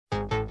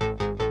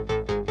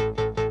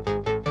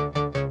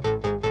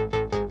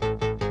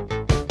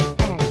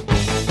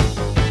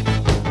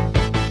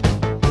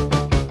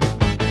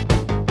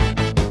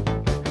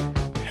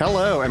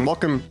Hello, and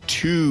welcome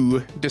to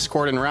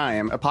Discord and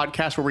Rhyme, a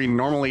podcast where we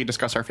normally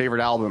discuss our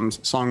favorite albums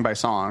song by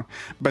song.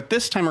 But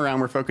this time around,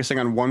 we're focusing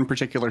on one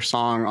particular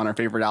song on our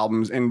favorite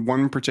albums in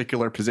one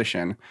particular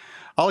position.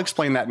 I'll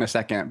explain that in a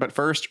second, but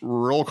first,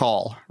 roll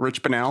call.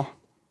 Rich Bonnell.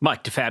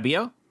 Mike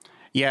DeFabio.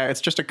 Yeah,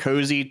 it's just a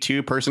cozy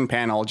two-person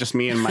panel, just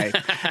me and Mike.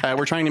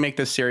 We're trying to make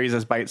this series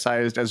as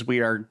bite-sized as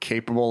we are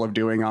capable of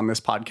doing on this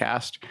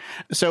podcast.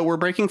 So we're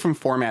breaking from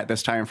format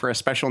this time for a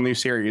special new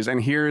series,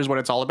 and here's what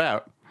it's all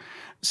about.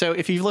 So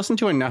if you've listened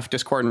to enough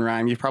Discord and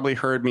Rhyme, you've probably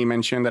heard me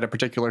mention that a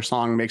particular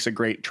song makes a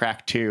great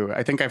track too.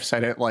 I think I've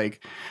said it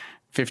like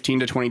 15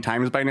 to 20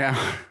 times by now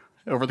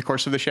over the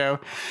course of the show.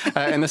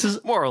 And this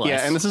is more or less.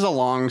 Yeah, and this is a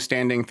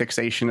long-standing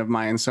fixation of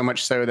mine, so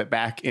much so that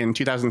back in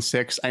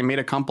 2006, I made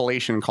a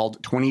compilation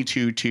called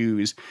 22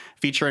 Twos,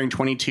 featuring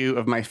 22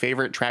 of my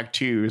favorite track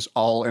twos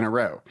all in a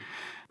row.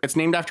 It's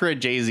named after a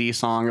Jay-Z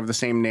song of the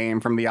same name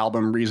from the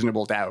album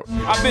Reasonable Doubt.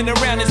 I've been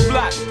around this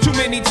block too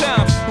many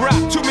times,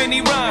 rock too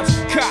many rhymes,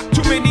 cop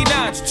too many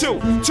nines, too.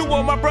 To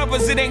all my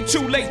brothers, it ain't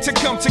too late to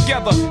come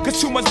together, cause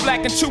too much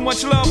black and too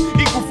much love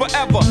equal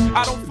forever.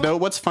 Though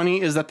what's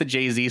funny is that the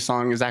Jay-Z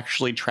song is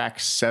actually track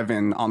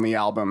 7 on the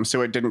album,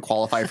 so it didn't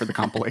qualify for the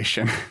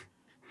compilation.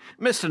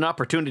 Missed an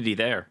opportunity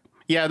there.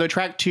 Yeah, the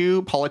track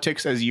 2,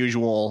 Politics as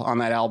Usual, on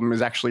that album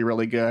is actually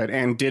really good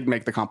and did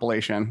make the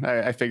compilation.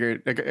 I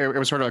figured it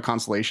was sort of a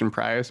consolation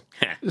prize.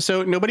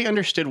 So nobody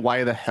understood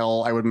why the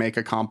hell I would make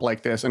a comp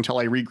like this until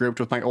I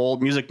regrouped with my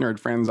old music nerd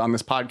friends on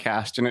this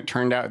podcast, and it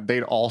turned out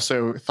they'd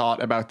also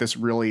thought about this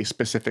really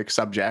specific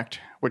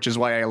subject, which is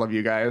why I love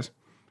you guys.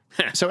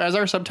 So as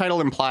our subtitle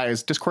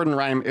implies, Discord and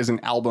Rhyme is an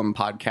album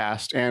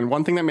podcast, and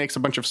one thing that makes a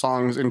bunch of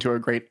songs into a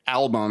great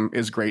album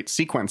is great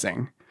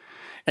sequencing.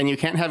 And you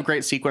can't have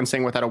great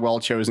sequencing without a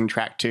well-chosen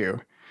track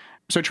 2.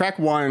 So track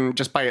 1,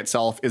 just by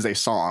itself, is a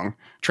song.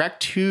 Track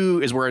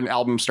 2 is where an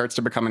album starts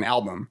to become an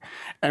album.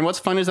 And what's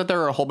fun is that there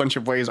are a whole bunch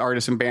of ways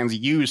artists and bands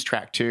use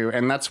track 2,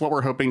 and that's what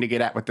we're hoping to get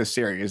at with this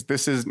series.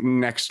 This is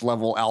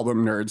next-level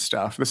album nerd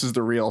stuff. This is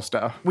the real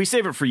stuff. We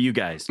save it for you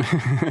guys.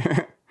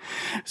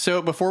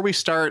 So before we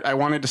start, I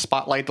wanted to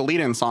spotlight the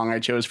lead-in song I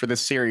chose for this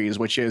series,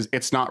 which is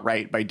It's Not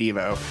Right by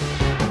Devo.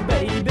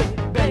 Baby,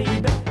 baby.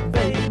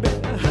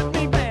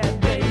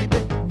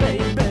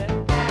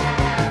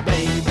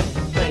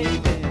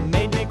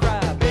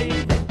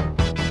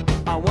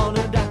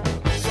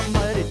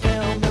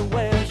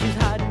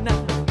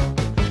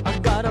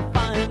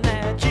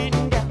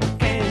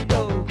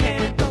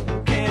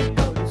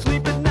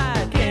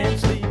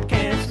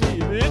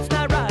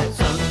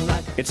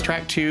 It's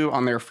track 2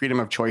 on their Freedom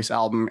of Choice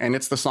album, and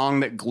it's the song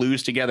that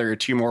glues together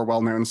 2 more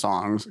well-known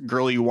songs,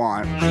 Girl You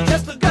Want. She's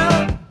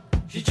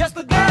just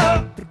the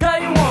girl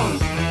you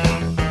want.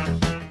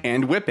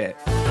 And Whip It.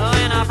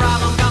 When a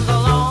problem comes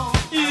along,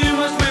 you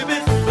must whip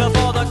it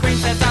before the cream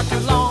sets out too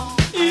long.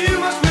 You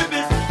must whip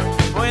it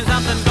when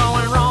something's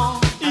going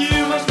wrong.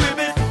 You must whip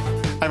it.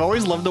 I've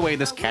always loved the way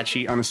this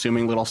catchy,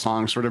 unassuming little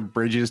song sort of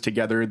bridges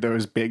together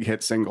those big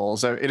hit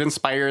singles. It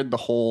inspired the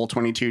whole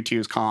 22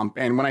 Twos comp,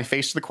 and when I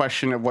faced the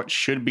question of what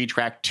should be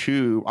track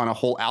 2 on a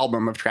whole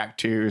album of track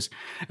 2s,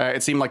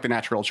 it seemed like the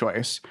natural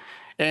choice.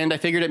 And I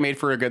figured it made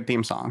for a good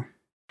theme song.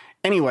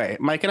 Anyway,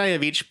 Mike and I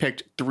have each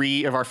picked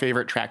 3 of our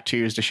favorite track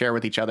 2s to share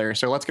with each other,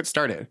 so let's get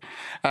started.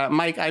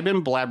 Mike, I've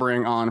been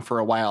blabbering on for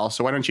a while,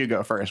 so why don't you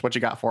go first? What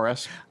you got for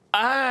us?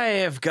 I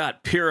have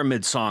got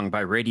Pyramid Song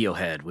by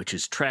Radiohead, which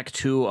is track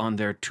 2 on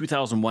their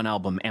 2001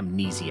 album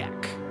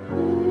Amnesiac.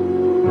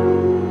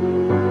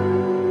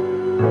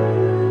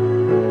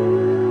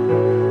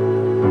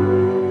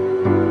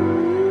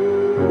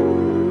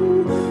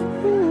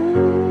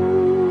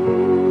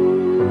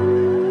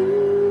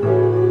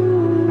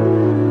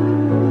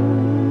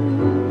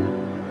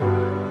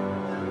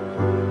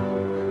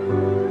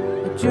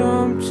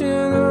 Jumped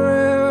in the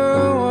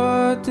river,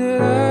 what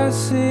did I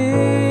see?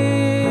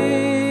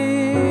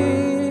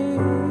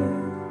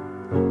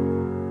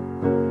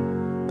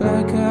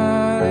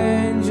 Black-eyed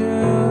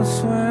angels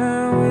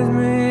swam with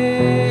me.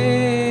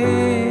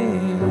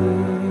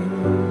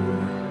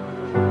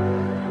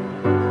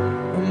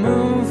 A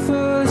moon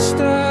full of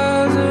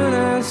stars and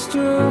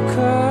astral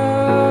cars,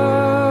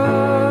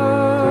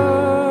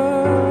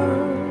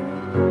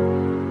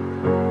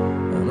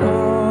 and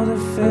all the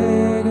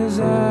figures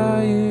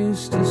I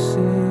used to see.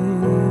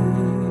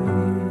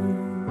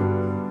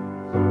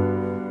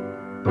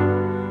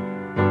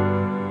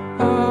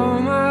 All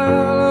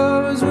my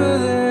lovers were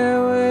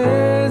there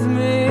with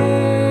me.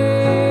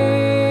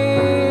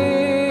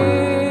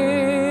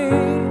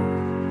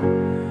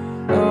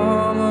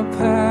 All my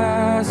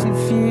past and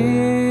future.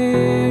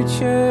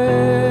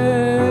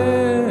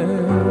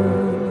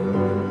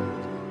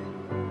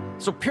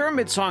 So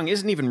Pyramid Song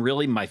isn't even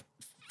really my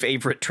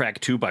favorite track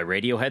 2 by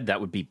Radiohead.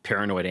 That would be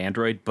Paranoid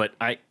Android, but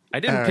I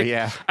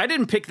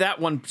didn't pick that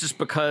one just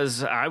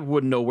because I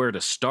wouldn't know where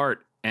to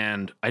start,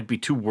 and I'd be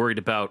too worried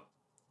about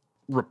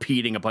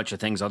repeating a bunch of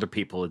things other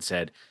people had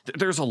said.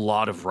 There's a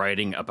lot of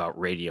writing about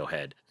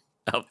Radiohead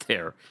out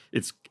there.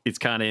 It's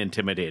kind of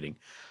intimidating.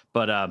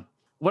 But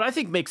what I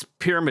think makes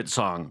Pyramid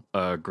Song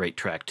a great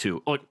track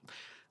too. Look,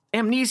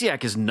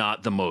 Amnesiac is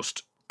not the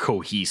most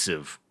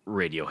cohesive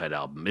Radiohead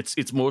album.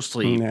 It's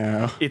mostly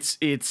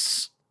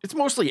it's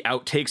mostly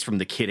outtakes from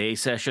the Kid A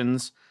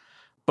sessions,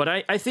 but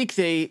I think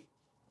they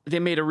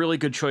made a really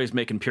good choice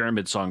making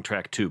Pyramid Song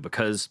track 2,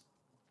 because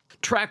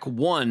track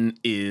 1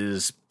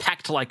 is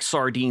packed like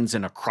sardines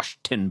in a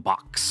crushed tin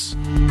box.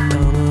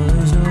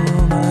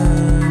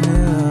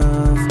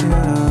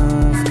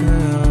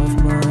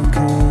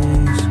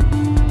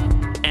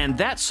 And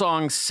that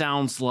song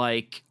sounds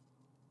like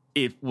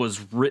it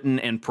was written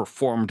and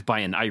performed by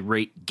an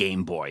irate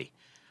Game Boy.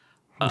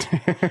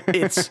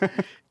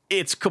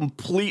 It's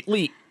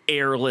completely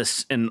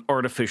airless and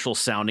artificial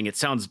sounding. It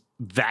sounds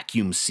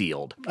vacuum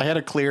sealed. I had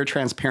a clear,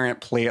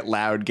 transparent, play it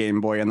loud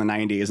Game Boy in the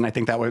 90s, and I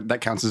think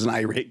that counts as an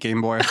irate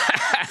Game Boy.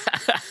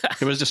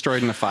 It was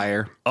destroyed in a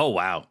fire. Oh,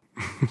 wow.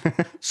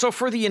 So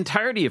for the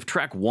entirety of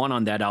track 1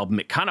 on that album,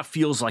 it kind of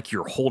feels like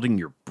you're holding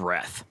your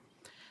breath.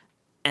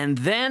 And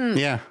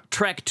then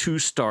track 2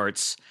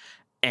 starts,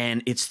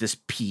 and it's this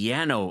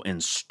piano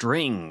and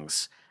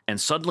strings, and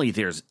suddenly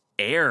there's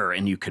air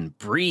and you can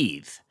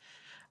breathe.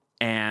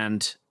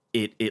 And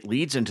it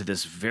leads into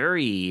this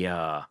very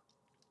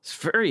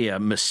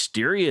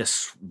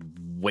mysterious,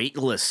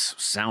 weightless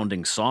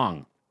sounding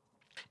song.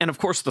 And of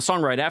course, the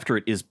song right after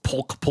it is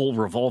Polk Pull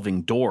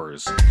Revolving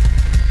Doors.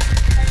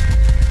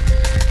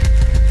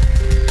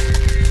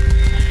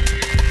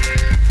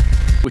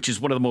 Which is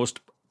one of the most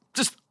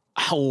just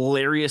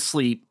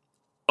hilariously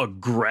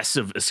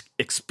aggressive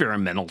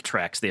experimental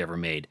tracks they ever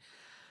made.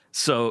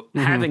 So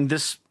having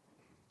this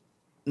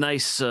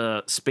nice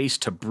space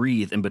to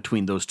breathe in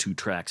between those two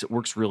tracks, it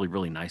works really,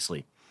 really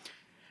nicely.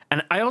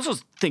 And I also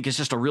think it's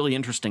just a really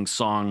interesting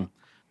song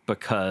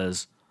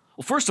because,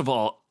 well, first of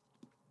all,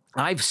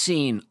 I've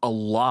seen a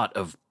lot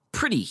of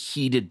pretty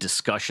heated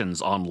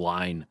discussions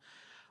online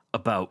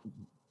about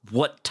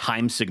what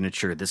time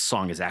signature this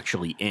song is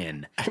actually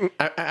in.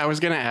 I was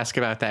going to ask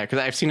about that because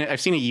I've seen a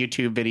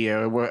YouTube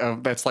video where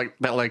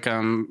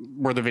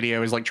the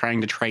video is like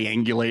trying to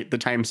triangulate the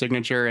time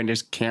signature and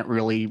just can't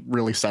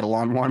really settle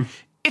on one.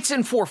 It's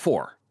in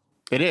 4/4.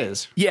 It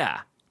is.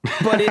 Yeah,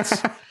 but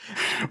it's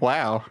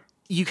wow.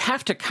 You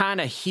have to kind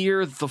of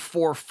hear the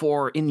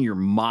 4/4 in your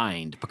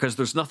mind because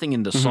there's nothing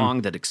in the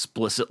song that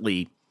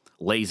explicitly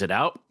lays it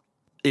out.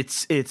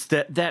 It's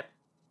that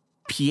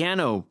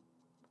piano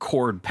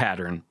chord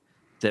pattern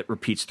that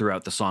repeats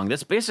throughout the song.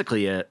 That's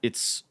basically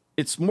it's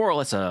more or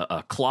less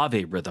a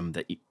clave rhythm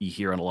that you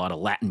hear in a lot of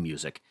Latin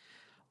music.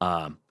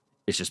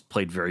 It's just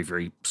played very,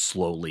 very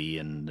slowly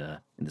and in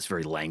this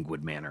very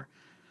languid manner.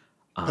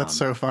 That's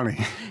so funny.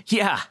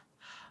 Yeah.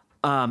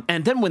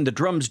 And then when the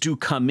drums do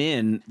come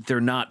in, they're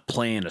not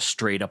playing a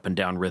straight up and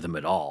down rhythm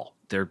at all.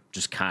 They're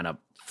just kind of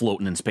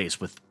floating in space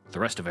with the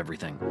rest of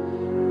everything.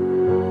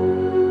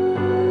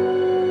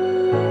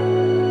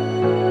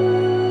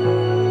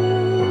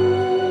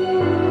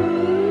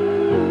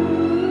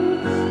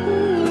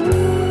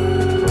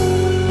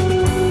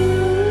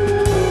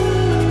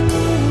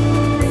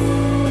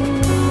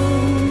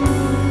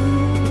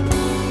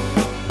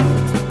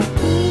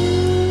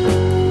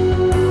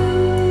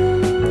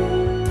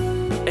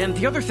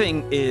 The other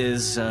thing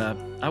is,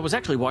 I was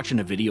actually watching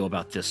a video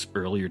about this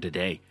earlier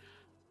today,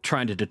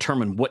 trying to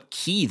determine what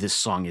key this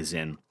song is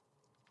in.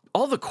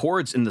 All the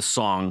chords in the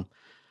song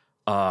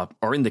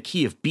are in the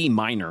key of B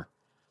minor,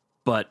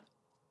 but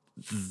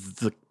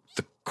the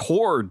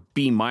chord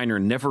B minor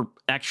never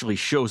actually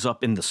shows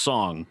up in the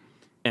song,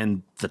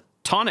 and the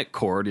tonic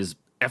chord is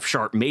F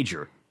sharp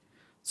major.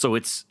 So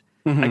it's,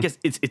 I guess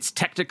it's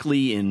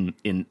technically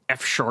in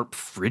F sharp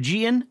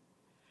Phrygian.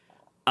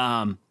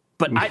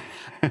 But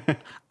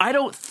I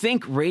don't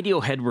think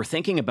Radiohead were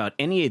thinking about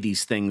any of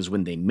these things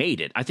when they made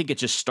it. I think it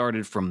just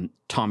started from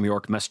Tom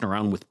York messing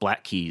around with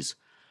black keys.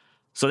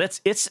 So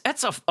that's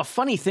a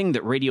funny thing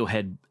that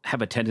Radiohead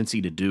have a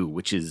tendency to do,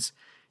 which is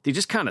they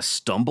just kind of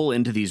stumble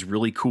into these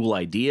really cool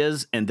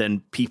ideas, and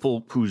then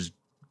people whose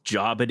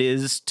job it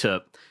is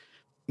to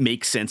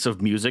make sense of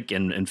music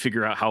and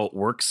figure out how it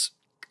works,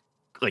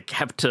 like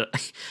have to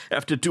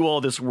do all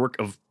this work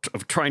of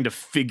trying to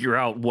figure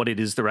out what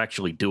it is they're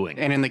actually doing.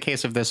 And in the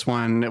case of this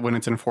one, when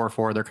it's in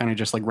 4/4, they're kind of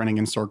just like running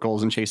in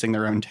circles and chasing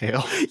their own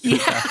tail.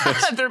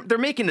 Yeah, they're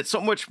making it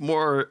so much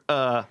more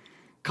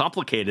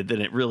complicated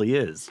than it really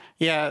is.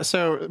 Yeah,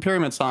 so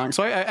Pyramid Song.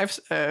 So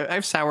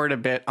I've soured a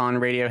bit on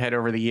Radiohead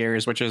over the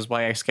years, which is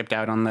why I skipped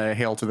out on the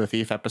Hail to the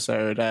Thief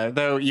episode.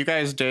 Though you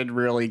guys did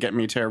really get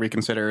me to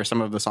reconsider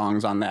some of the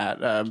songs on that.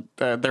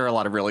 There are a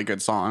lot of really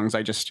good songs.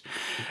 I just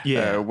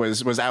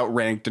was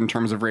outranked in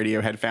terms of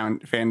Radiohead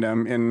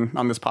fandom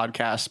on this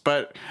podcast.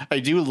 But I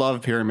do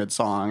love Pyramid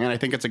Song, and I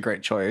think it's a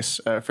great choice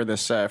for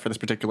this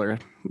particular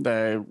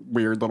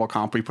weird little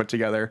comp we put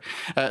together.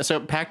 So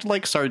packed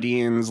like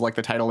sardines, like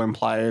the title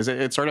implies.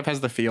 It sort of has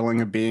the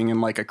feeling of being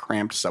in like a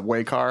cramped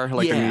subway car,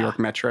 like the New York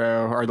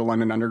Metro or the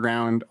London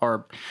Underground,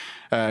 or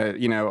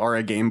or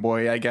a Game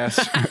Boy, I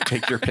guess.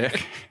 Take your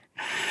pick.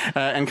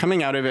 And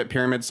coming out of it,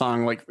 Pyramid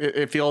Song, like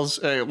it feels,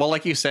 well,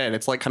 like you said,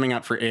 it's like coming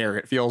out for air.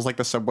 It feels like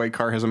the subway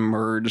car has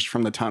emerged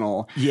from the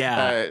tunnel.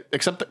 Yeah.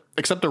 Except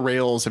the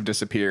rails have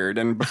disappeared.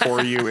 And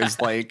before you is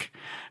like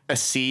a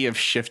sea of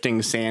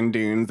shifting sand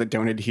dunes that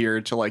don't adhere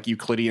to like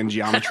Euclidean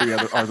geometry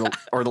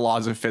or the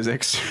laws of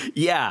physics.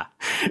 Yeah.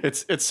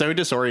 It's so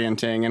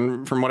disorienting.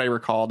 And from what I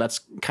recall, that's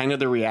kind of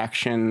the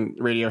reaction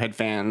Radiohead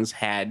fans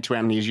had to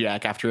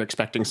Amnesiac after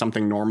expecting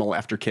something normal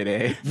after Kid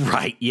A.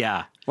 Right.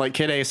 Yeah. Like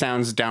Kid A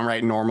sounds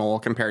downright normal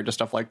compared to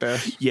stuff like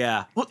this.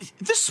 Yeah. Well,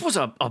 this was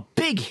a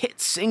big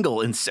hit single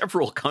in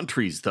several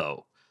countries,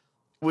 though,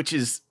 which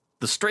is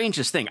the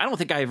strangest thing. I don't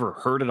think I ever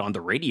heard it on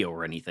the radio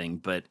or anything,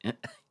 but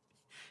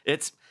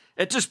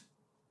it just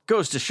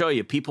goes to show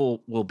you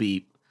people will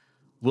be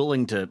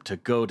willing to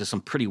go to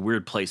some pretty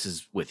weird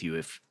places with you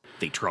if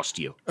they trust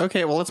you.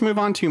 Okay, well, let's move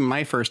on to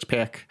my first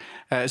pick.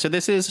 So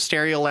this is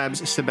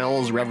Stereolab's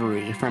Sibel's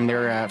Reverie from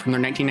their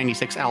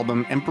 1996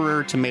 album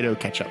Emperor Tomato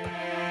Ketchup.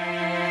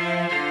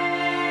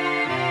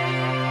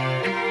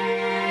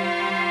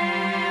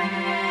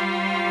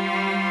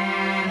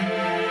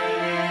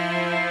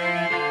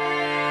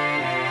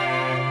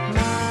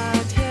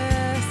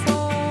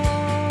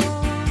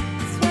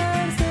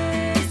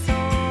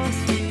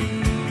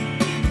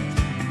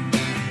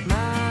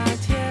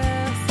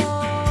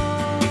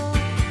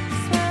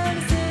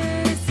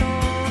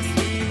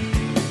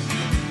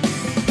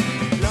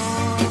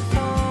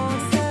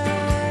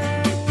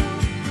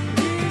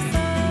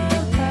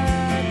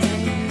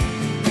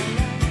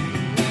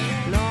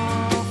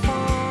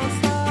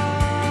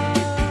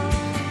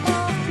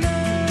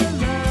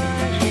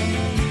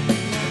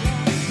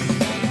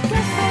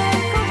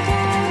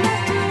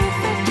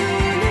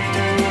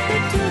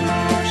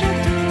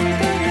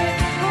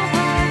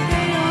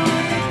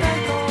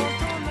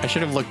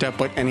 Should have looked up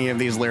what any of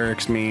these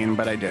lyrics mean,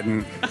 but I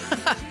didn't.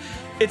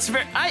 It's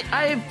very.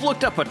 I've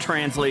looked up a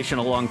translation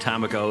a long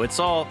time ago. It's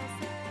all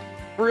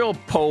real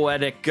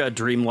poetic,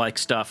 dreamlike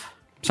stuff.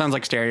 Sounds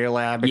like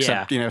Stereolab,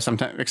 except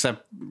sometimes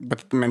except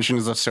with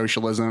mentions of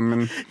socialism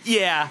and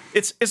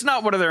it's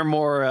not one of their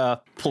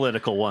more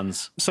political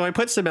ones. So I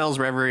put Sibel's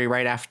Reverie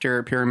right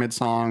after Pyramid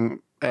Song.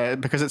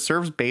 Because it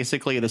serves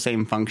basically the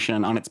same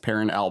function on its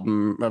parent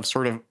album of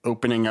sort of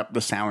opening up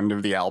the sound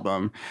of the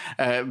album.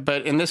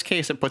 But in this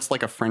case, it puts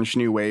like a French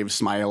New Wave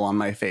smile on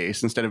my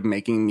face instead of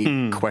making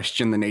me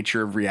question the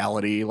nature of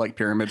reality like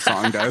Pyramid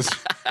Song does.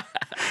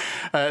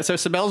 So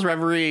Sibel's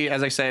Reverie,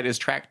 as I said, is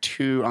track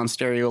 2 on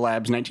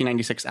Stereolab's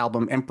 1996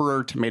 album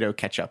Emperor Tomato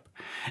Ketchup.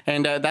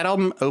 And that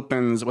album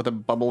opens with a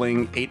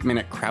bubbling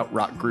 8-minute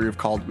krautrock groove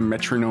called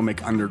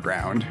Metronomic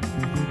Underground.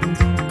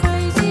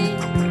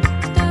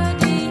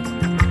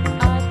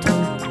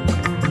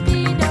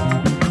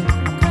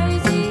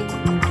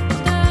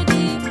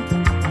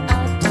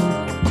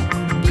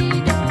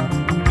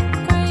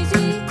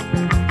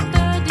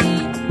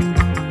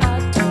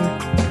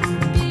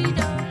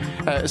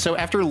 So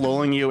after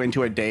lulling you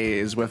into a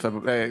daze with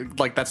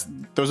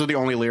those are the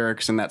only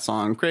lyrics in that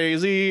song.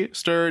 Crazy,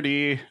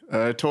 sturdy,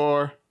 a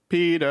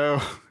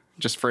torpedo.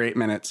 Just for 8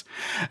 minutes.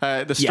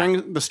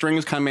 The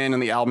strings come in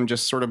and the album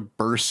just sort of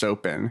bursts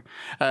open.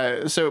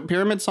 So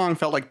Pyramid Song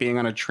felt like being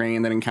on a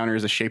train that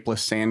encounters a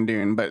shapeless sand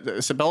dune,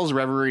 but Sibel's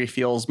Reverie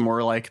feels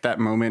more like that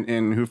moment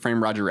in Who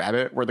Framed Roger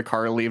Rabbit where the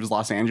car leaves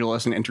Los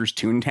Angeles and enters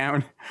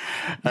Toontown.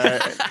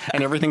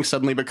 And everything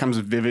suddenly becomes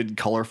vivid,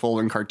 colorful,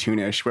 and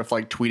cartoonish with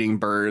like tweeting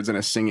birds and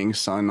a singing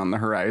sun on the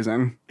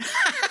horizon.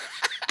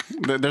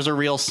 There's a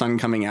real sun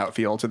coming out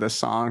feel to this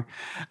song.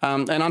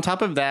 And on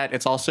top of that,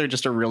 it's also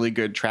just a really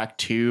good track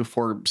 2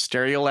 for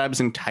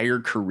Stereolab's entire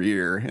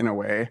career in a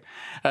way.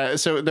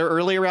 So their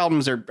earlier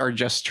albums are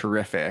just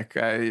terrific.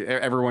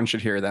 Everyone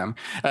should hear them.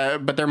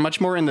 But they're much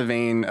more in the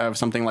vein of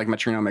something like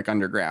Metronomic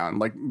Underground,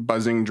 like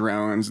buzzing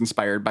drones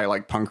inspired by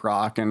like punk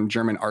rock and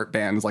German art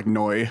bands like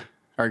Neu.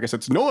 Or I guess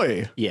it's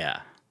Neu.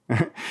 Yeah.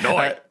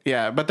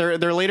 But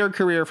their later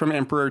career from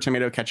Emperor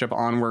Tomato Ketchup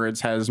onwards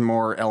has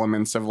more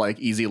elements of like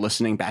easy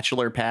listening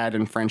bachelor pad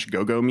and French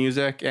go-go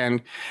music,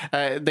 and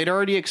they'd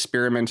already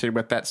experimented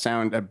with that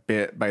sound a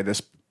bit by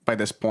this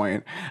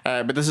point.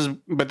 But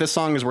this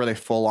song is where they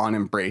full on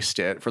embraced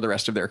it for the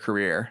rest of their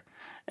career.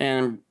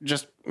 And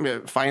just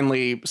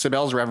finally,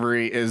 Sibel's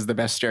Reverie is the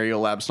best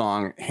Stereolab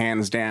song,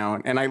 hands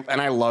down. And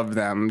I love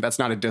them. That's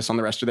not a diss on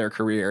the rest of their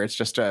career. It's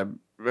just a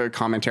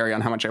commentary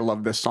on how much I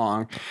love this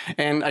song.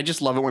 And I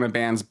just love it when a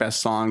band's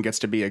best song gets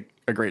to be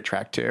a great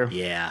track too.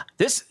 Yeah.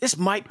 This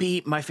might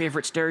be my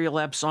favorite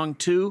Stereolab song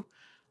too.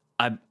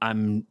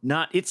 I'm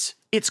not, it's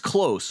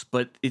close,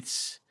 but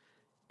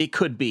it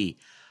could be.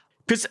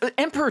 Because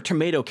Emperor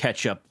Tomato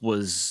Ketchup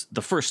was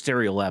the first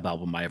Stereolab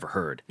album I ever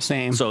heard.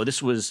 Same. So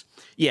this was,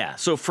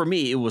 so for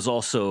me, it was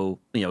also,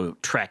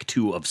 track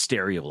 2 of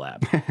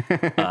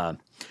Stereolab.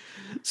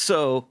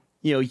 So,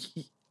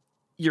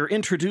 you're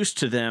introduced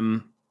to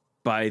them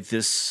by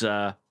this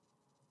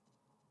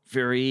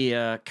very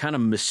kind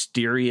of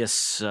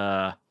mysterious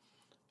art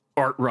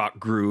rock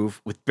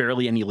groove with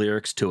barely any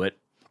lyrics to it.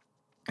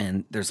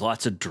 And there's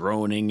lots of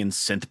droning and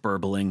synth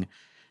burbling.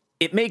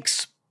 It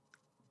makes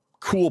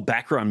cool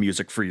background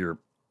music for your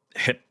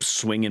hip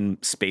swinging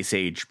space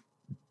age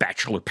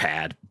bachelor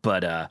pad,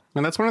 but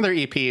and that's one of their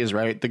EPs,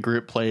 right? The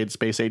group played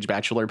space age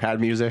bachelor pad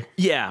music.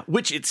 Yeah,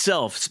 which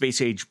itself,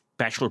 space age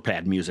bachelor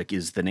pad music,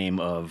 is the name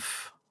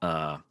of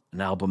an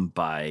album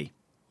by.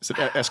 Is it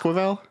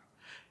Esquivel?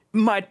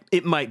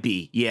 It might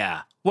be,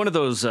 yeah. One of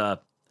those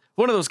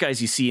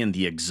guys you see in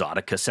the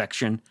Exotica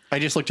section. I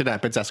just looked it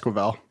up. It's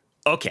Esquivel.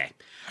 Okay,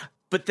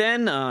 but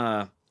then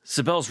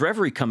Sibel's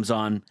Reverie comes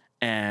on,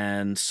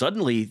 and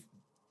suddenly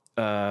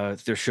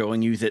they're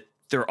showing you that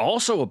they're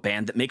also a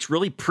band that makes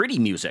really pretty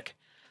music.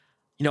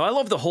 You know, I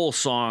love the whole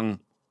song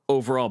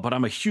overall, but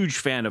I'm a huge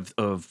fan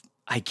of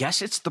I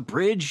guess it's the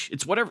bridge.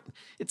 It's whatever.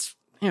 It's,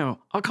 you know,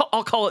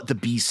 I'll call it the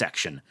B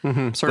section.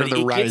 Mm-hmm. Sort of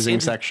the rising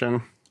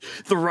section.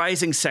 The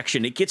rising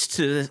section. It gets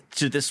to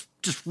this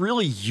just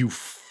really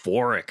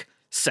euphoric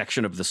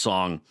section of the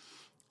song,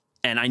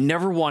 and I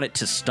never want it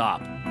to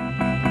stop.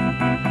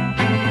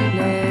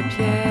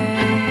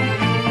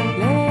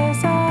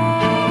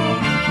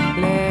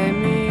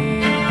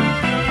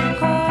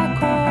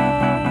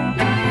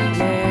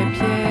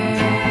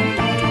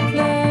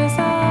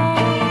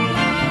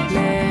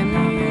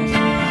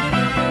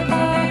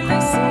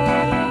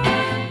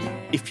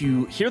 If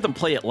you hear them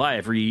play it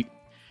live,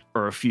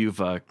 or if you've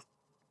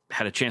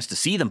had a chance to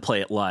see them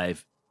play it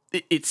live,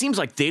 it seems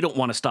like they don't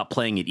want to stop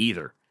playing it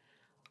either.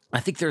 I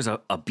think there's a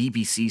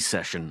BBC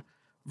session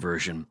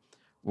version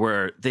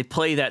where they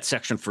play that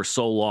section for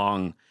so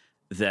long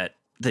that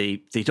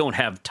they don't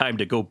have time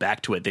to go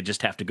back to it. They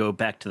just have to go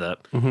back to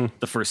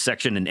the first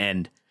section and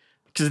end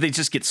because they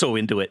just get so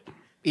into it.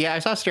 Yeah, I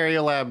saw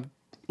Stereolab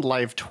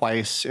live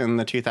twice in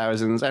the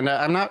 2000s, and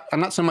I'm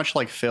not so much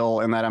like Phil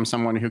in that I'm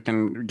someone who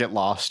can get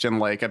lost in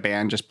like a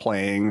band just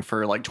playing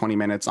for like 20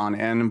 minutes on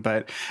end,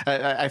 but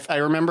I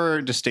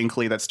remember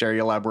distinctly that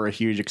Stereolab were a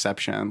huge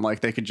exception.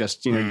 Like they could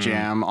just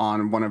jam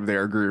on one of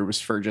their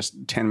grooves for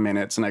just 10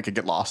 minutes and I could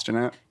get lost in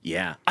it.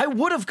 Yeah, I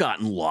would have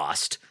gotten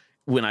lost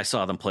when I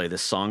saw them play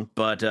this song,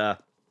 but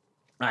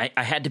I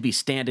had to be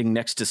standing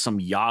next to some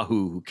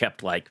Yahoo who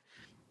kept like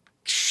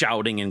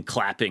shouting and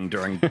clapping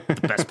during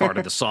the best part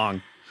of the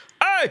song.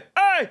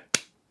 Hey!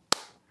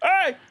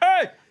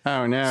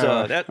 Oh, no.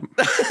 So that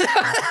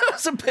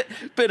was a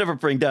bit of a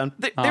bring down.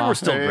 They were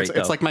still great, though.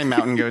 It's like my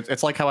mountain goat.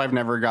 It's like how I've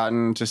never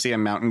gotten to see a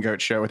mountain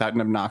goat show without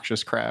an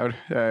obnoxious crowd.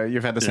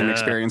 You've had the same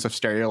experience of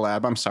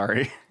Stereolab. I'm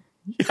sorry.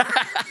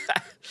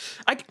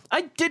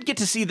 I did get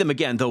to see them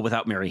again, though,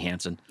 without Mary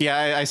Hansen.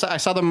 Yeah, I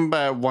saw them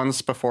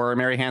once before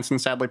Mary Hansen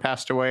sadly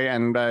passed away,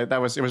 and it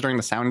was during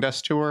the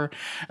Soundest tour,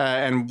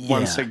 and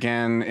once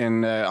again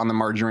on the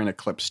Margarine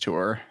Eclipse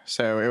tour.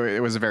 So it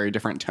was a very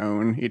different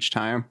tone each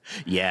time.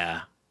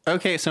 Yeah.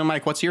 Okay, so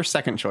Mike, what's your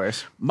second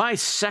choice? My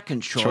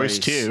second choice.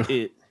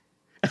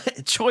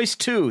 Choice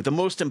 2, the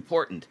most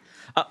important.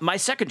 My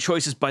second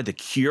choice is by The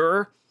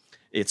Cure.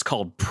 It's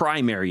called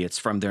Primary. It's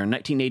from their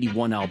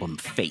 1981 album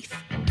Faith.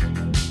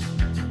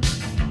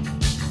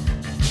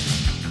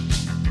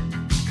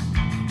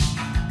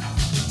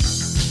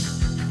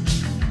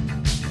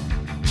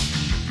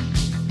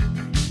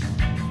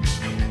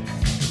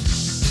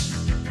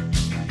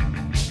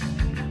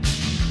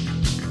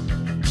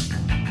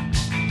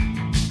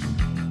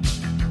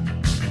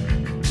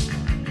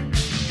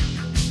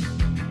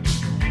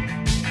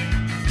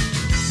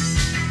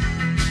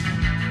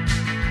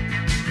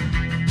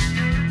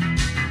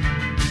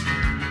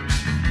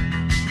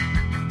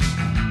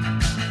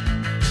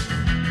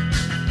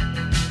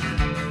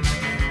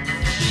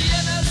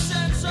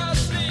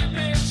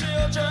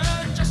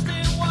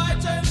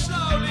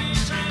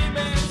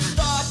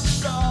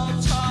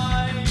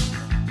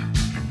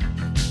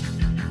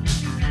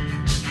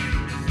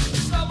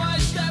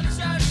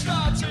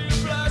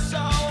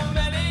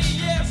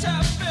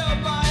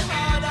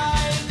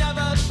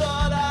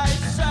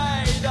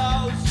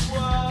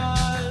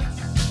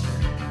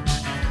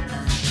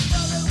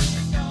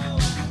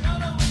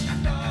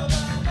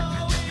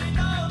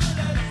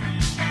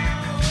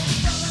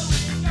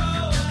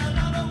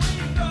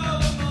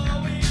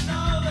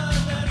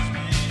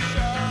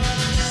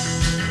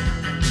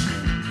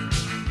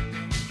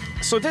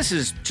 So this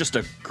is just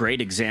a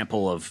great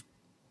example of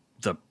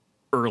the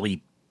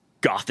early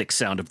gothic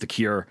sound of The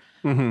Cure.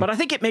 Mm-hmm. But I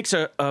think it makes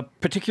a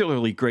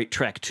particularly great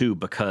track, too,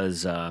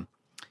 because,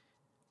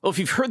 if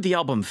you've heard the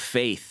album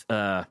Faith,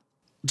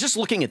 just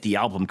looking at the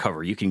album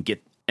cover, you can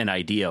get an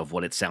idea of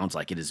what it sounds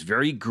like. It is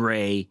very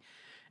gray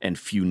and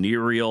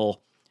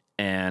funereal,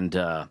 and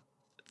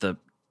the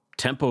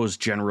tempos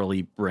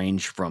generally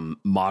range from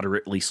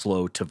moderately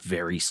slow to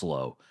very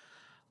slow.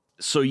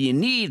 So you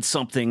need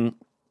something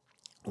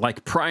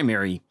like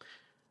Primary.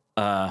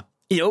 It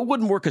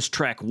wouldn't work as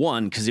track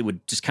 1 because it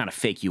would just kind of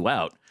fake you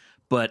out.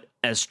 But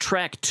as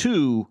track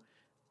 2,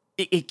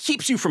 it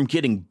keeps you from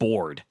getting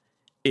bored.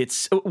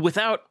 It's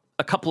without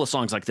a couple of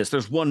songs like this.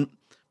 There's one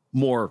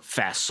more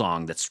fast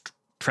song that's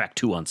track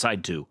 2 on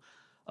side 2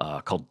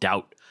 called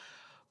Doubt.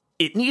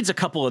 It needs a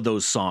couple of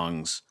those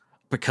songs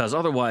because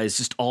otherwise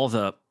just all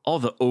the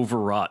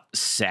overwrought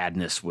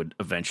sadness would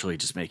eventually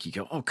just make you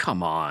go, oh,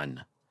 come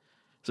on.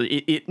 So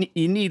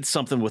you need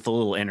something with a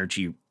little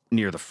energy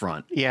near the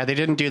front. Yeah, they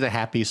didn't do the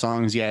happy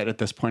songs yet at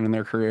this point in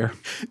their career.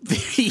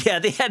 Yeah,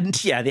 they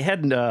hadn't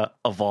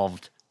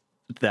evolved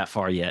that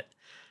far yet.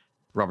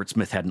 Robert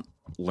Smith hadn't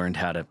learned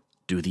how to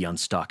do the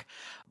unstuck.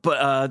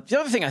 But the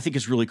other thing I think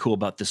is really cool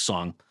about this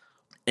song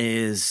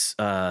is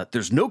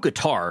there's no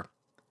guitar,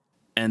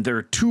 and there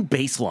are 2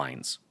 bass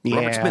lines. Yeah.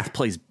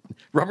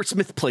 Robert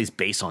Smith plays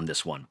bass on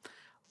this one.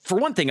 For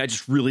one thing, I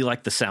just really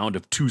like the sound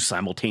of 2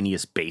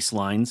 simultaneous bass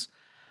lines.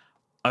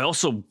 I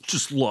also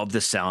just love the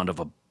sound of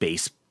a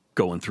bass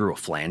going through a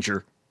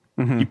flanger.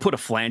 Mm-hmm. You put a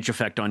flange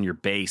effect on your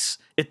bass.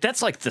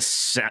 That's like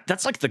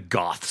the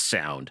goth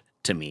sound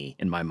to me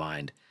in my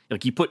mind.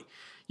 Like you put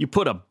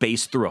a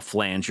bass through a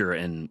flanger,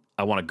 and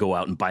I want to go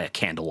out and buy a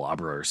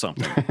candelabra or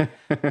something.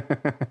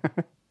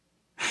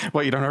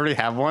 What, you don't already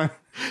have one?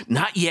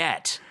 Not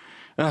yet.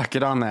 Ugh,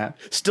 get on that.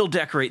 Still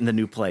decorating the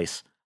new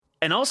place.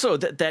 And also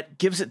that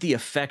gives it the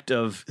effect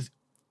of,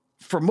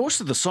 for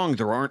most of the song,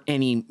 there aren't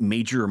any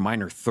major or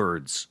minor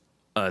thirds.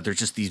 There's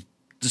just these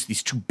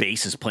 2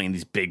 basses playing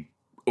these big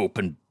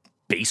open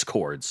bass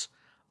chords.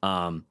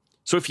 So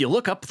if you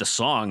look up the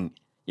song,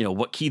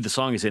 what key the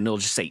song is in, it'll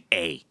just say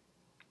A.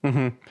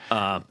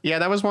 Mm-hmm. Yeah,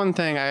 that was one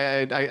thing.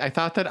 I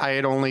thought that I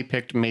had only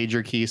picked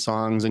major key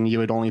songs and you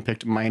had only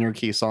picked minor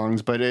key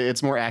songs, but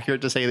it's more accurate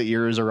to say that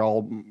yours are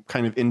all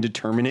kind of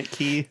indeterminate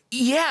key.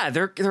 Yeah,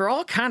 they're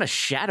all kind of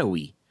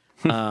shadowy.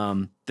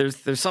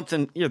 There's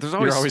something. There's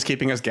always, you're always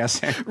keeping us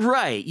guessing,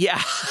 right?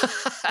 Yeah.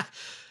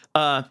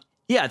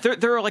 Yeah.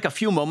 There are like a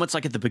few moments,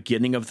 like at the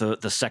beginning of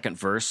the second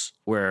verse,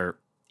 where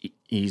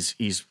he's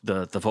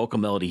the vocal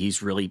melody.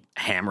 He's really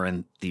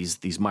hammering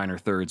these minor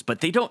thirds,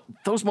 but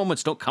those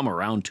moments don't come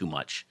around too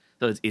much.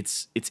 So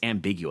it's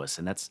ambiguous,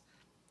 and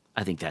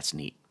I think that's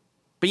neat.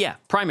 But yeah,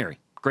 Primary,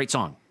 great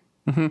song.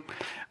 Mm-hmm.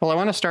 Well, I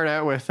want to start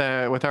out with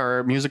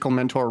our musical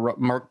mentor,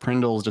 Mark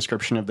Prindle's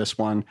description of this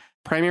one.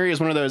 Primary is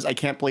one of those, I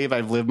can't believe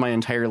I've lived my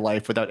entire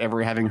life without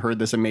ever having heard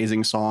this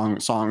amazing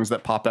songs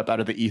that pop up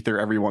out of the ether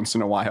every once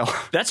in a while.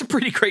 That's a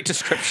pretty great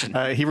description.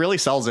 He really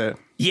sells it.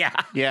 Yeah.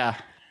 Yeah.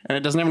 And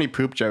it doesn't have any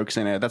poop jokes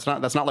in it. That's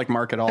not like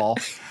Mark at all.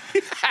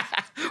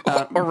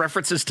 Or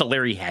references to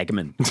Larry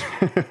Hagman.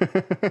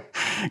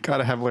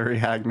 Gotta have Larry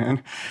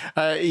Hagman.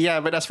 Yeah,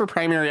 but as for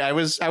Primary, I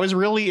was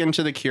really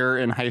into The Cure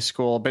in high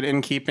school, but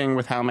in keeping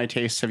with how my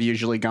tastes have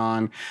usually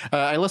gone,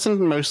 I listened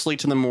mostly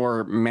to the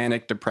more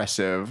manic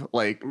depressive,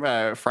 like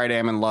Friday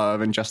I'm in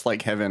Love and Just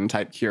Like Heaven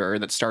type Cure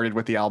that started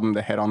with the album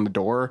The Head on the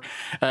Door.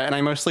 And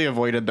I mostly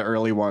avoided the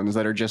early ones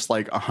that are just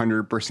like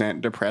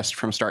 100% depressed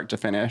from start to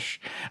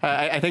finish.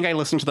 I think I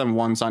listened to them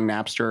once on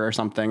Napster or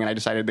something, and I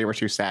decided they were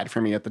too sad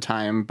for me at the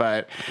time.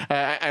 But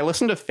I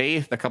listened to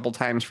Faith a couple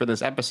times for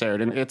this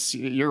episode, and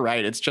you're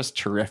right, it's just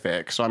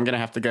terrific. So I'm gonna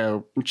have to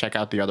go check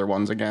out the other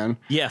ones again.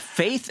 Yeah,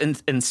 Faith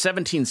and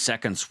 17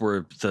 Seconds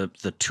were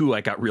the 2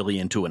 I got really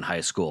into in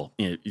high school.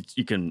 You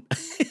can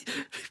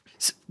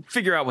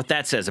figure out what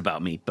that says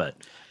about me, but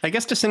I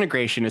guess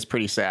Disintegration is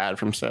pretty sad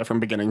from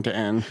beginning to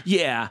end.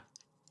 Yeah.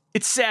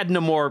 It's sad in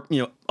a more,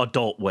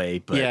 adult way,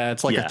 but yeah,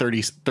 it's like a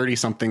 30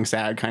 something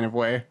sad kind of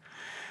way.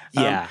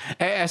 Yeah.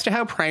 As to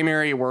how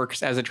Primary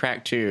works as a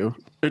track 2,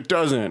 it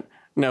doesn't.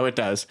 No, it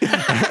does.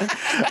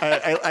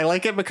 I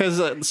like it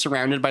because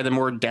surrounded by the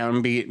more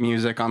downbeat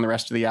music on the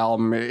rest of the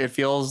album, it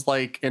feels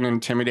like an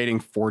intimidating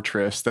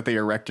fortress that they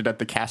erected at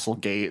the castle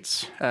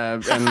gates.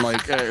 And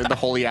like the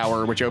Holy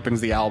Hour, which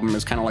opens the album,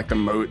 is kind of like the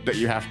moat that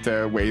you have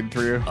to wade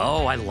through.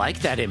 Oh, I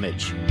like that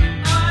image.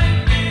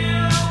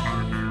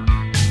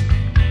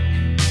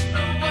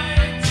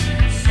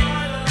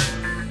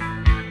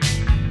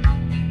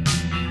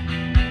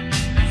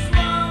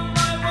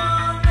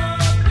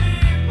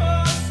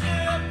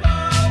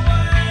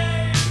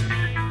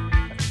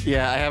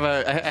 Yeah,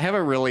 I have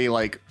a really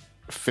like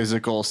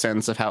physical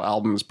sense of how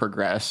albums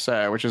progress,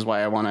 which is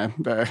why I I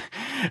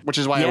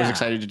was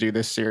excited to do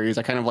this series.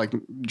 I kind of like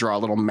draw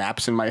little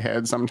maps in my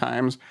head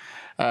sometimes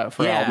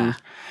for albums.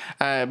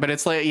 But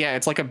it's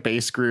like a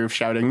bass groove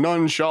shouting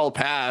 "None shall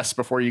pass"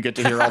 before you get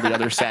to hear all the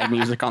other sad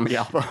music on the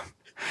album.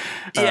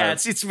 Yeah,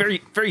 it's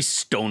very, very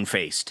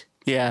stone-faced.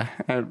 Yeah,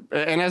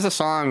 and as a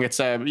song, it's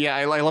I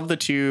love the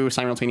 2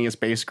 simultaneous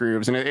bass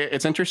grooves, and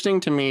it's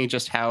interesting to me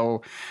just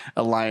how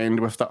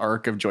aligned with the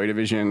arc of Joy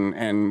Division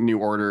and New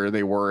Order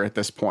they were at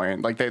this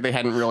point. Like they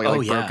hadn't really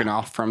broken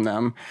off from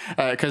them,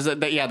 because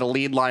the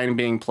lead line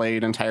being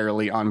played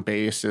entirely on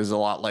bass is a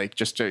lot like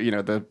just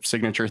the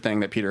signature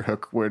thing that Peter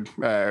Hook would.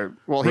 He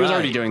was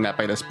already doing that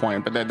by this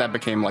point, but that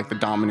became like the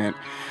dominant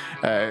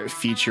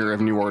feature of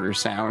New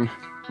Order's sound.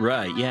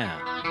 Right. Yeah.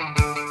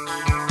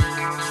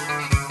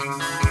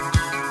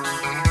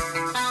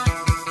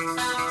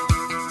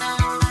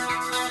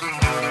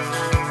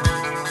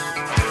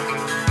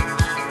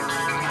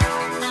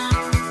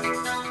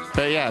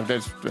 But yeah,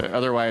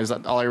 otherwise,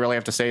 all I really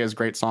have to say is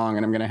great song,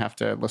 and I'm going to have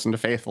to listen to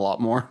Faith a lot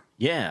more.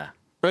 Yeah.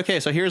 Okay,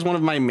 so here's one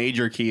of my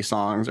major key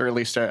songs, or at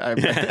least I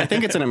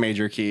think it's in a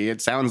major key.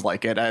 It sounds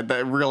like it.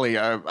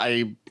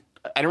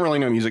 I don't really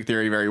know music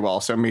theory very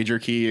well, so major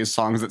key is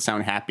songs that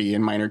sound happy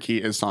and minor key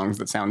is songs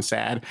that sound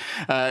sad.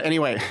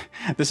 Anyway,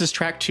 this is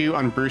track 2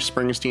 on Bruce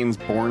Springsteen's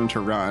Born to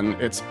Run.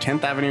 It's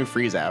 10th Avenue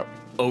Freeze Out.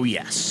 Oh,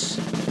 yes.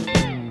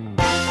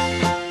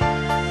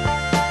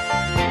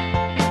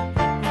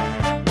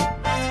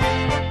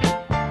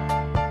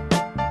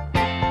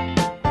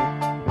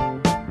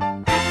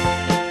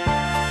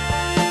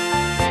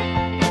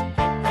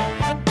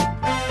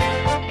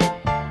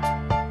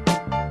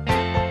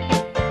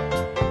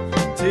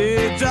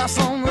 Teardrops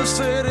on the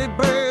city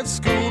bed,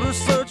 scooter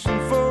searching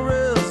for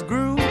his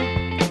groove.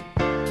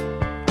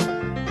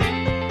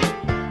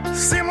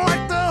 Seem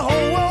like the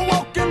whole world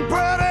walking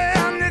pretty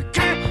and you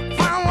can't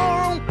find no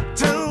room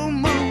to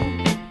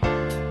move.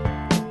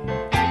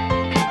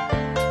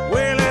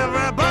 Well,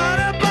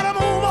 everybody better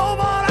move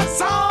over that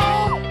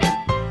song,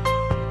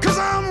 'cause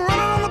I'm running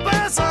on the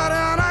bad side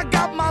and I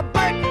got my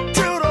back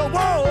to the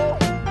wall.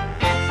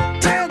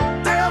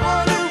 10th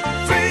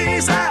Avenue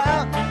freeze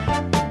out.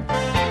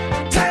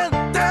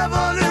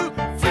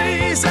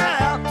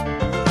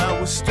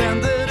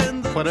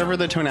 Whatever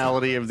the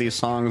tonality of these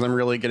songs, I'm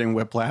really getting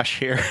whiplash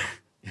here.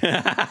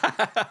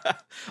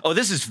 Oh,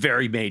 this is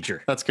very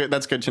major. That's good.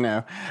 That's good to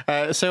know.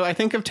 So I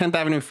think of 10th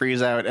Avenue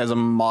Freeze Out as a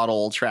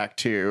model track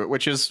 2,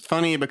 which is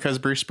funny because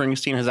Bruce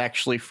Springsteen has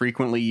actually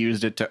frequently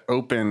used it to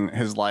open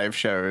his live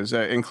shows,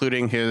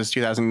 including his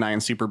 2009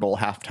 Super Bowl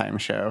halftime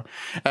show.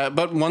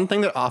 But one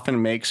thing that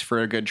often makes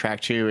for a good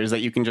track 2 is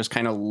that you can just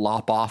kind of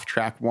lop off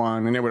track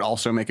 1, and it would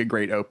also make a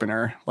great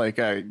opener. Like,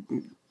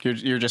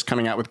 you're just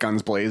coming out with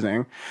guns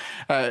blazing.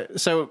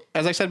 So,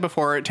 as I said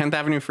before, 10th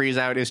Avenue Freeze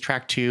Out is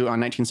track 2 on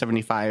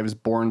 1975's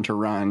Born to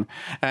Run.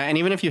 And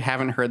even if you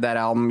haven't heard that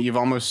album, you've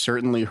almost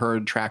certainly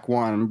heard track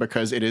 1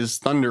 because it is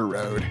Thunder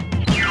Road.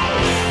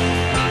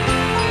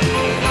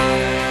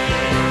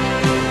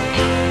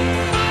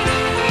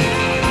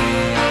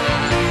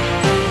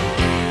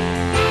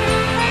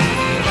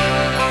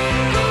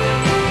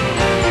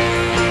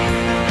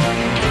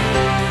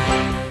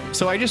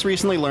 So I just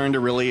recently learned to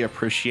really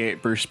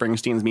appreciate Bruce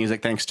Springsteen's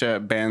music thanks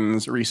to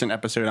Ben's recent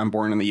episode on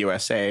Born in the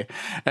USA.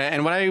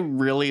 And what I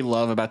really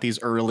love about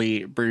these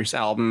early Bruce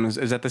albums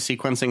is that the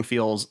sequencing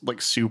feels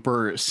like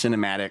super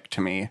cinematic to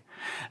me.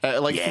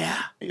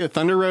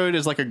 Thunder Road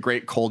is like a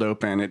great cold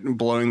open,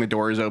 blowing the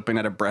doors open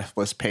at a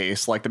breathless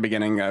pace, like the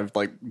beginning of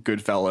like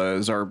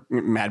Goodfellas or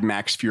Mad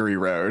Max Fury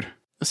Road.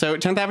 So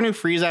 10th Avenue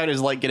Freeze Out is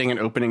like getting an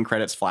opening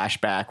credits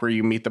flashback where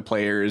you meet the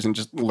players and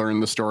just learn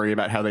the story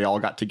about how they all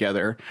got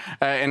together.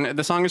 And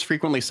the song is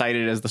frequently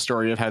cited as the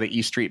story of how the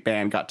E Street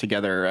Band got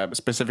together,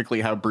 specifically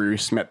how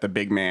Bruce met the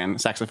big man,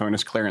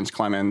 saxophonist Clarence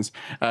Clemens,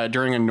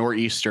 during a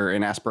nor'easter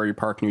in Asbury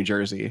Park, New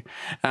Jersey.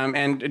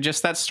 And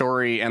just that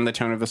story and the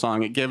tone of the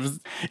song, it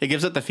gives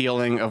it the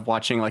feeling of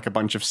watching like a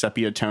bunch of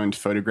sepia-toned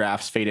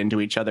photographs fade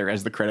into each other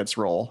as the credits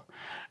roll.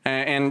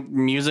 And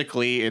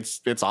musically,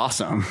 it's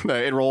awesome.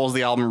 It rolls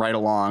the album right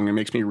along and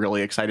makes me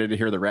really excited to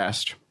hear the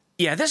rest.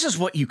 Yeah, this is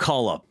what you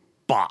call a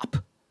bop.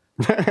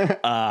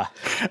 Oh,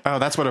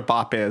 that's what a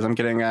bop is. I'm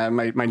getting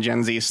my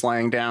Gen Z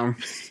slang down.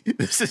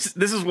 This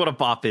is what a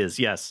bop is.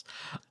 Yes,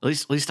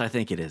 at least I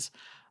think it is.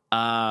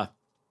 Yeah,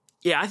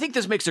 I think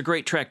this makes a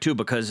great track too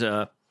because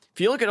if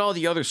you look at all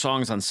the other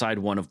songs on side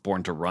 1 of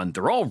Born to Run,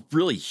 they're all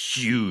really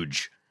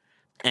huge,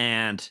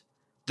 and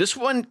this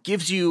one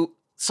gives you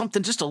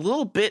something just a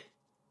little bit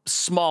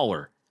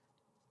smaller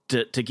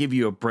to give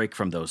you a break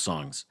from those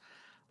songs.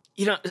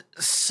 You know,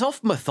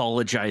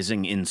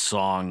 self-mythologizing in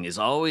song is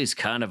always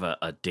kind of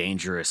a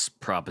dangerous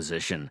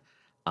proposition.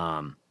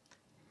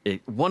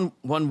 One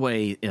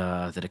way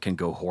that it can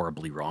go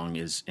horribly wrong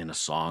is in a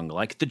song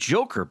like The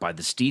Joker by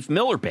the Steve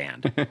Miller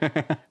Band.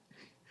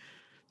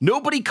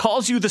 Nobody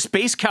calls you the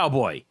Space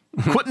Cowboy.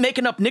 Quit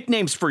making up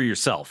nicknames for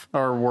yourself.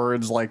 Or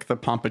words like the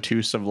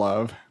Pompatus of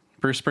Love.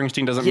 Bruce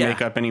Springsteen doesn't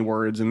make up any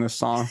words in this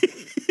song.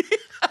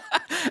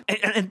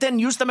 And then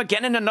use them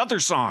again in another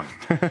song.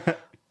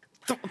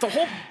 The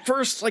whole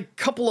first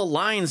couple of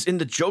lines in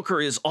The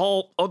Joker is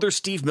all other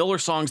Steve Miller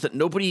songs that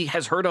nobody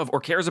has heard of or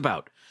cares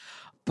about.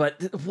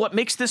 But what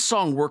makes this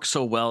song work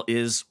so well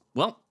is,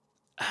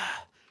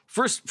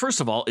 first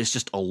of all, it's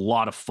just a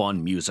lot of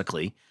fun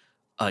musically.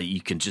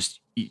 You can just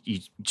you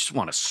just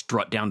want to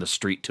strut down the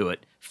street to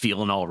it,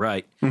 feeling all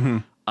right.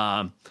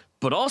 Mm-hmm.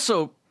 But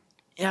also,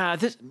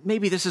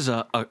 this is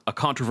a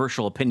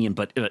controversial opinion,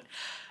 but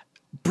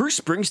Bruce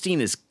Springsteen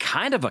is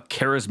kind of a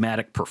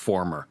charismatic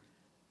performer.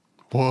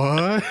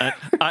 What?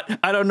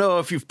 I don't know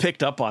if you've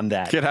picked up on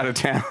that. Get out of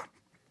town.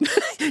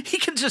 He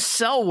can just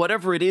sell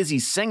whatever it is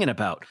he's singing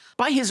about.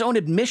 By his own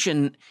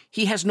admission,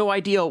 he has no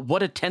idea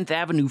what a 10th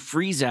Avenue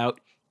Freeze Out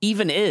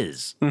even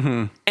is.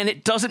 Mm-hmm. And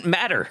it doesn't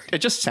matter. It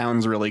just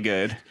sounds really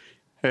good.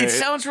 It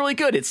sounds really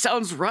good. It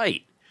sounds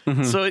right.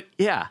 Mm-hmm.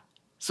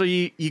 So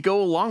you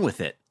go along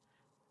with it.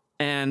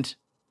 And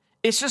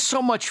it's just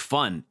so much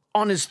fun.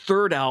 On his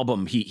third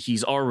album,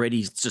 he's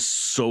already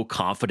just so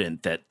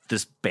confident that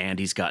this band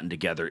he's gotten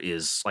together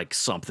is like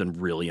something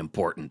really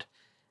important.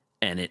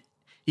 And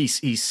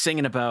he's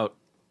singing about,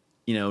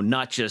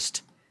 not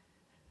just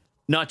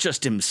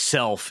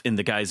himself in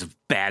the guise of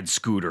Bad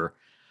Scooter,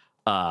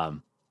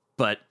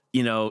 But,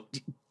 you know,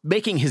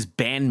 making his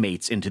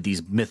bandmates into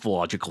these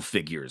mythological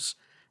figures.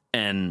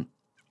 And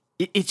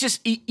it's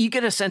just, you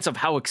get a sense of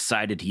how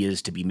excited he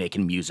is to be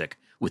making music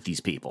with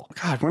these people.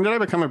 God, when did I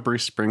become a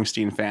Bruce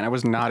Springsteen fan? I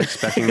was not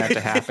expecting that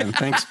to happen.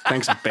 Thanks,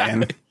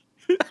 Ben.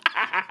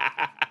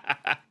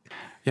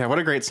 Yeah, what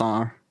a great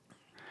song.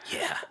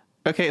 Yeah.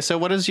 Okay, so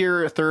what is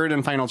your third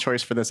and final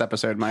choice for this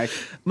episode, Mike?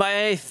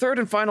 My third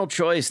and final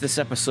choice this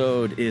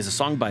episode is a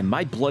song by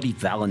My Bloody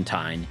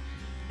Valentine.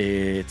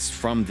 It's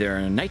from their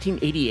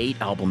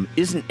 1988 album,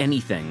 Isn't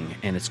Anything,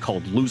 and it's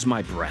called Lose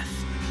My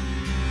Breath.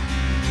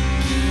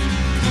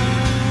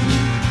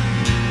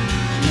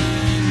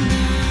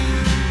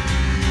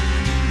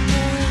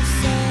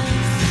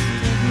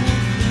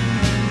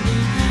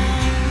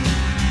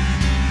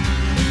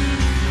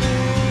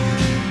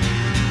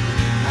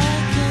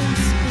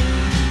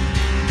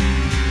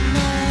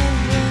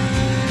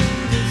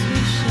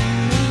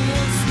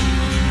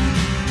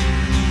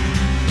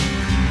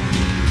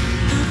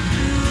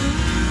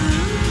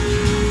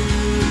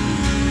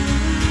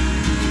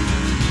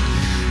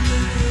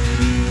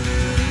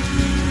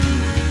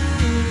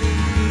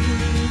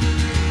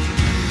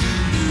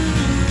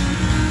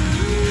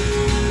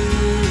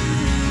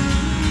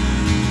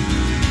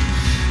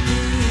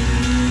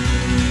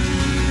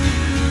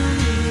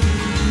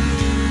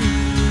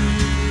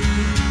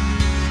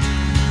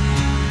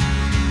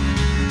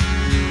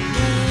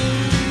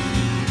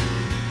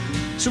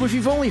 So if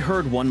you've only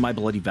heard one My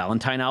Bloody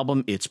Valentine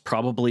album, it's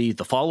probably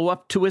the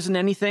follow-up to Isn't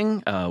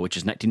Anything, which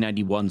is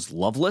 1991's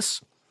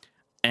Loveless.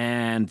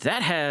 And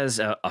that has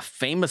a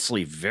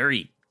famously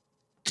very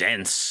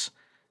dense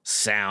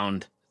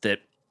sound that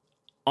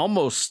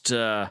almost,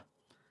 it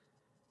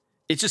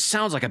just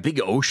sounds like a big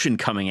ocean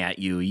coming at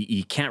you.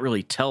 You can't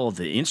really tell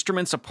the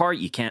instruments apart.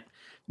 You can't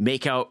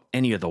make out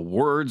any of the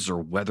words or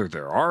whether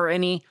there are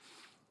any.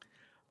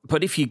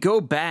 But if you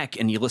go back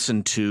and you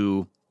listen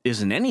to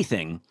Isn't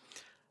Anything,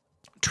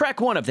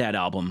 track one of that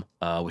album,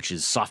 which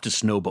is Soft as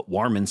Snow but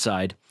Warm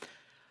Inside,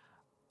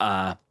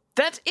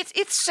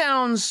 it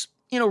sounds,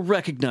 you know,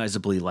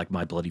 recognizably like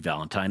My Bloody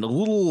Valentine. A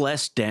little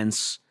less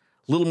dense,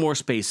 a little more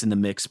space in the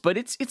mix, but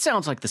it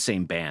sounds like the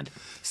same band.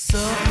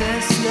 Soft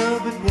as snow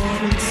but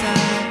warm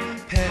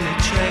inside,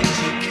 penetrate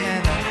you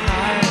cannot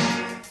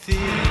hide,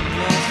 feeling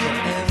lost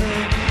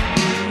forever,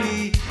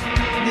 we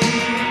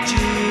need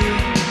you,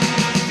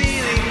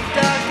 feeling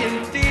dark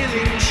and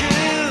feeling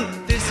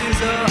true, this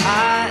is all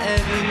I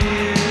ever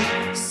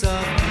knew,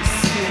 soft as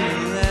skin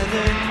and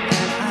leather,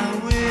 and I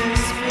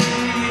whisper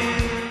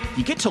you.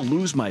 You get to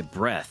Lose My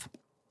Breath,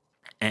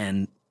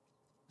 and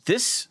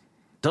this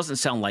doesn't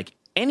sound like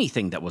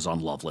anything that was on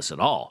Loveless at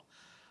all.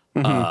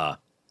 Mm-hmm.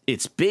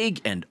 It's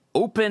big and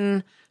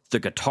open. The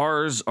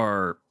guitars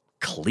are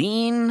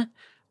clean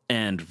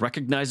and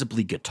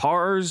recognizably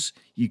guitars.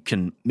 You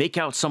can make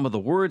out some of the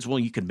words. Well,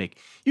 you could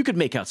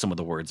make out some of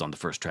the words on the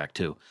first track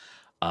too.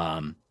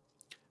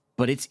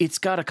 But it's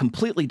got a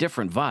completely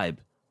different vibe.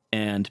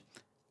 And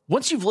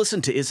once you've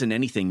listened to Isn't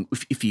Anything,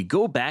 if you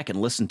go back and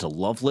listen to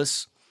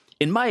Loveless,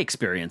 in my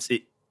experience,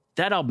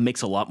 that album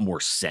makes a lot more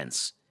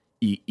sense.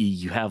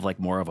 You have like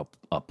more of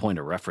a point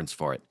of reference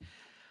for it.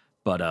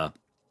 But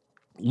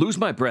Lose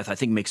My Breath, I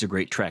think, makes a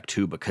great track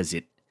too, because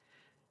it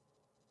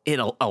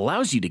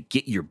allows you to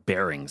get your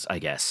bearings, I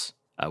guess,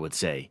 I would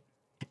say,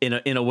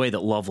 in a way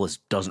that Loveless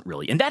doesn't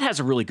really. And that has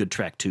a really good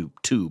track too,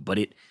 but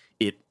it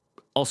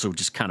also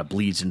just kind of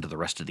bleeds into the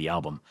rest of the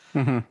album.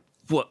 Mm-hmm.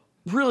 What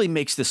really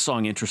makes this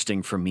song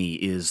interesting for me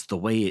is the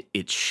way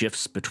it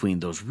shifts between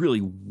those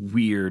really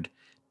weird,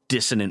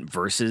 dissonant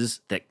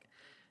verses that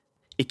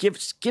it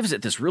gives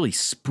it this really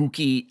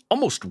spooky,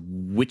 almost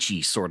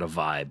witchy sort of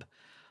vibe.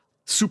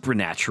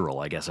 Supernatural,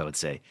 I guess I would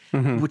say,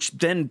 which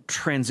then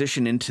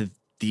transition into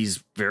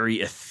these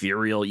very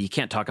ethereal. You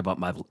can't talk about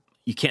My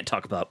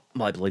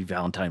Bloody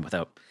Valentine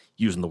without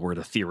using the word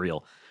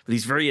ethereal. But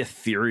these very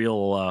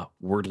ethereal,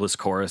 wordless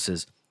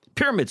choruses.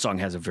 Pyramid Song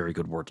has a very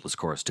good wordless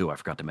chorus too. I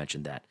forgot to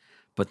mention that.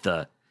 But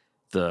the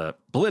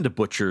Belinda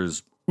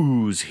Butcher's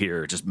oohs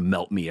here just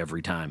melt me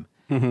every time.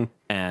 Mm-hmm.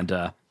 And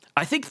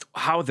I think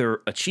how they're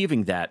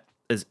achieving that,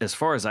 as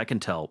far as I can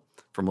tell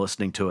from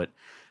listening to it,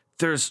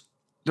 there's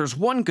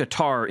one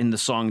guitar in the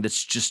song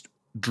that's just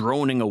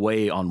droning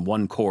away on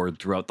one chord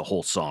throughout the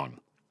whole song.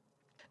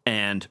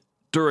 And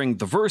during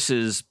the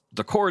verses,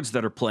 the chords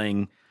that are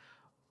playing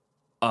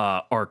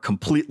are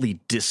completely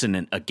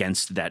dissonant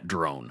against that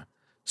drone.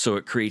 So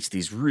it creates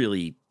these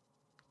really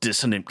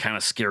dissonant, kind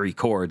of scary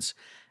chords.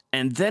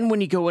 And then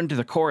when you go into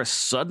the chorus,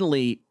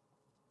 suddenly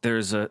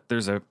there's a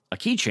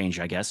key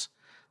change, I guess.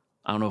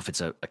 I don't know if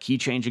it's a key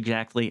change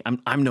exactly.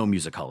 I'm no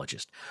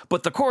musicologist.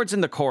 But the chords in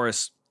the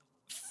chorus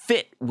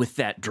fit with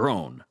that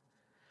drone.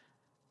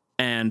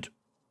 And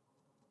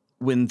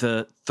when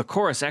the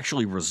chorus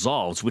actually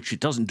resolves, which it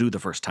doesn't do the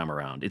first time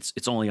around,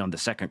 it's only on the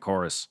second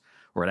chorus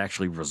where it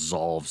actually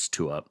resolves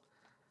to a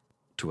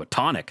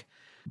tonic.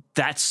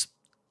 That's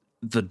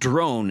the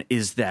drone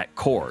is that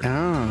chord.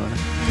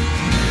 Oh.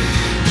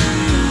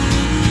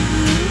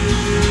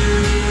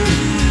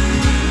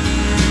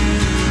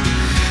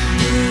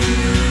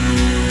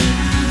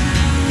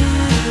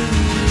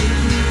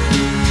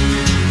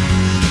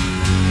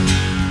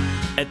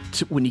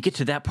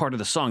 to that part of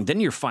the song, then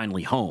you're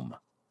finally home.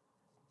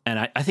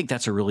 And I think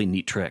that's a really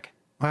neat trick.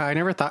 Well, I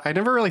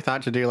never really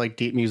thought to do like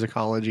deep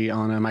musicology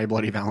on a My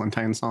Bloody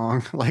Valentine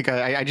song. Like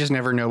I just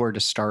never know where to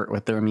start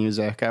with their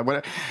music.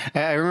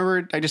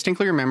 I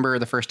distinctly remember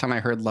the first time I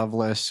heard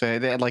Loveless,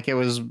 like it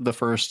was the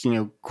first,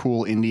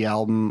 cool indie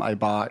album I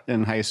bought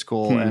in high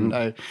school. And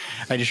I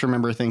just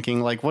remember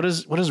thinking like, what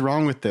is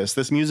wrong with this?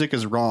 This music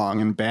is wrong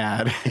and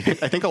bad.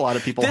 I think a lot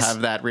of people have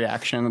that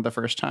reaction the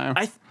first time.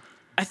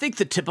 I think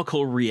the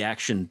typical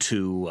reaction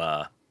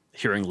to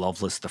hearing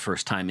Loveless the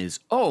first time is,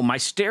 oh, my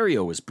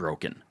stereo is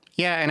broken.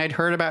 Yeah, and I'd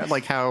heard about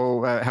like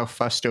how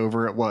fussed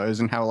over it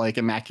was and how like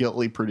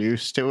immaculately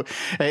produced. And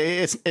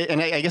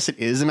I guess it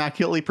is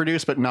immaculately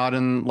produced, but not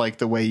in like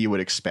the way you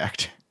would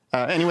expect.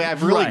 Anyway,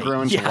 I've really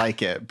grown to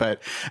like it,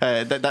 but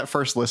that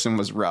first listen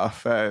was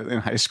rough in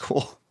high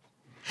school.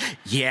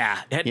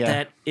 Yeah,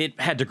 that it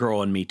had to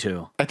grow on me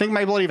too. I think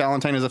My Bloody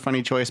Valentine is a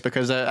funny choice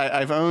because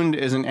I've owned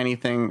Isn't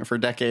Anything for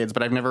decades,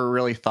 but I've never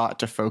really thought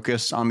to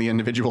focus on the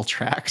individual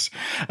tracks.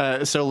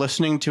 So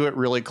listening to it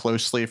really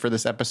closely for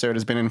this episode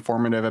has been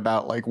informative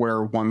about like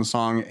where one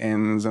song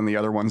ends and the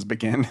other ones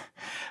begin.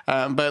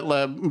 But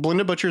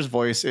Belinda Butcher's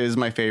voice is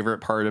my favorite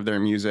part of their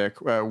music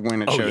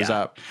when it shows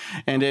up.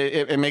 And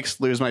it makes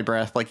Lose My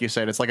Breath, like you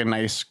said, it's like a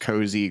nice,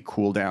 cozy,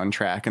 cool down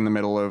track in the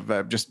middle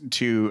of just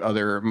two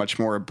other much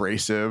more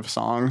abrasive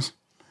songs.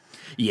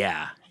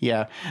 Yeah.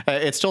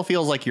 It still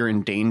feels like you're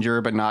in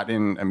danger, but not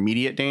in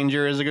immediate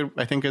danger is a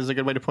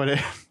good way to put it.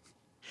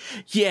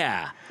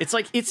 Yeah. It's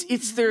like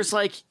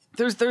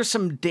there's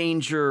some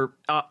danger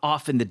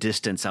off in the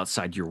distance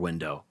outside your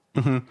window.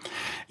 Mm-hmm.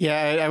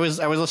 Yeah, I was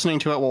listening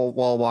to it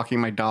while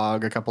walking my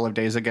dog a couple of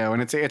days ago,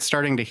 and it's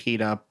starting to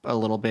heat up a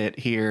little bit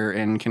here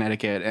in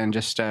Connecticut, and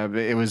just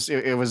it was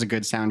a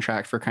good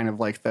soundtrack for kind of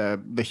like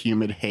the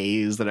humid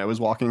haze that I was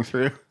walking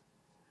through.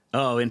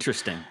 Oh,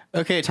 interesting.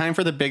 Okay, time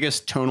for the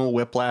biggest tonal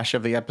whiplash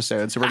of the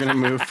episode. So we're going to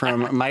move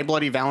from My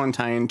Bloody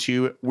Valentine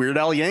to Weird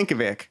Al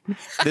Yankovic.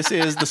 This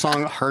is the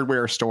song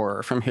Hardware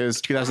Store from his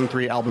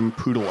 2003 album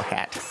Poodle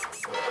Hat.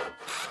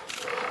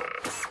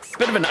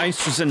 Bit of an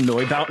Einstürzende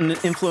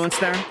Neubauten influence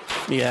there.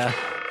 Yeah.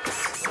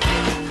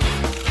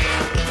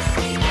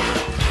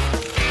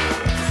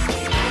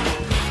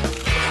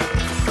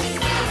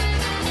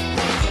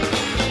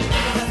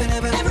 Nothing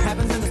ever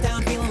happens in this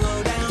town, feeling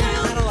low down.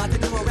 Not a lot to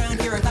do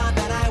around here. I thought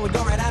that I would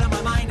go right out of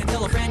my mind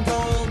until a friend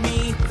told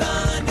me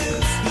the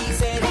news. He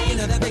said, hey,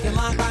 that vacant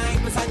lot right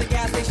beside the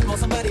gas station. Well,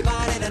 somebody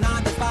bought it, and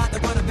on the spot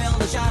they're gonna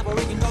build a shop where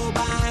we can go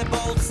buy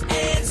bolts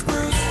and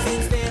screws.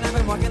 Since then I've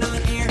been walking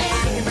on air.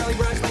 I can barely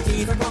brush my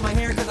teeth or comb my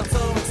hair because I'm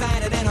so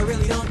excited and I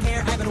really don't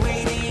care. I've been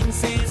waiting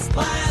since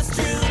last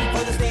June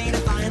for this day to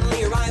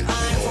finally arrive.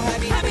 I'm so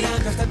happy now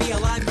just to be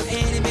alive. 'Cause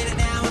any minute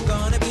now I'm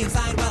gonna be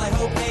inside. Well, I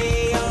hope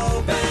they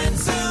open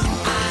soon.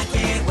 I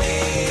can't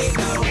wait,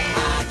 no,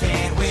 I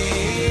can't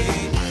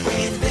wait.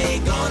 When they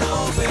gonna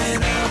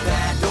open up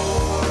that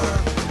door?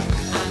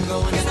 I'm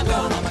going to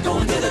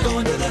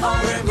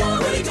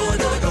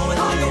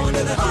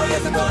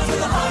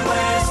the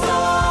hardware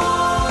store.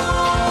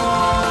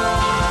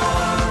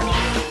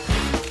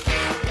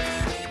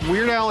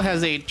 Weird Al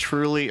has a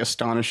truly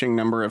astonishing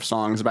number of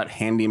songs about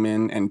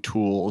handymen and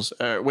tools,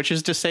 which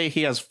is to say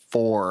he has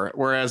 4,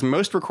 whereas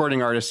most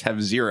recording artists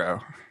have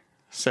 0.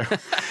 So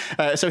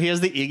he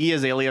has the Iggy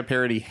Azalea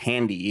parody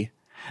Handy,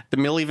 the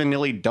Milli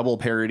Vanilli double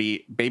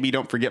parody Baby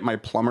Don't Forget My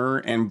Plumber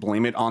and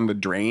Blame It on the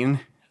Drain,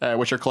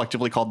 which are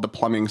collectively called the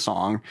Plumbing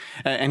Song.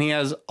 And he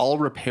has I'll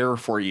Repair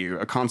For You,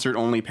 a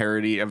concert-only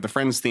parody of the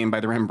Friends theme by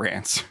the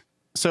Rembrandts.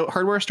 So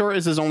Hardware Store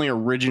is his only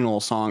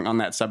original song on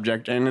that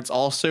subject, and it's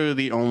also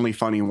the only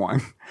funny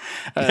one.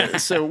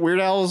 So Weird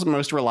Al's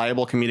most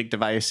reliable comedic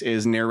device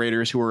is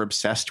narrators who are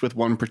obsessed with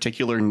one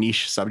particular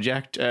niche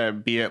subject,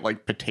 be it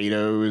like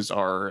potatoes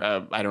or,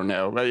 I don't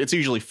know, it's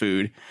usually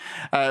food.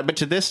 But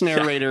to this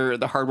narrator,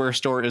 the Hardware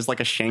Store is like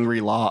a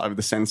Shangri-La of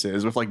the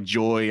senses with like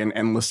joy and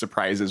endless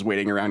surprises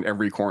waiting around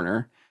every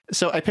corner.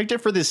 So I picked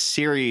it for this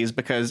series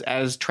because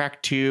as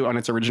track 2 on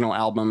its original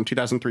album,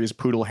 2003's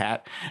Poodle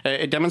Hat,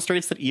 it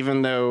demonstrates that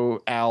even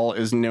though Al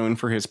is known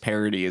for his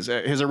parodies,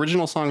 his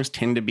original songs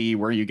tend to be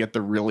where you get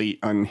the really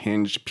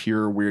unhinged,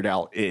 pure Weird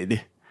Al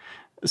id.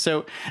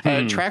 So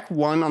track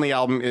 1 on the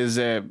album is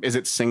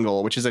its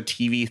single, which is a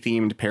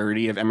TV-themed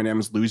parody of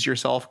Eminem's Lose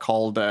Yourself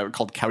called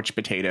Couch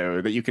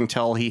Potato that you can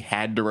tell he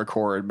had to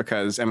record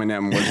because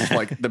Eminem was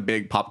like the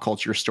big pop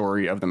culture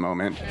story of the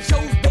moment.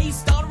 Shows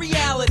based on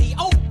reality,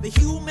 oh, the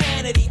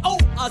humanity, oh,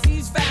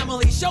 Ozzy's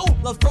family, show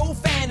loves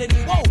profanity,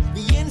 whoa,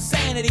 the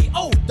insanity,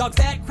 oh, dogs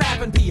that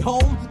crap and pee,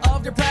 home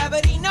of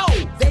depravity, no,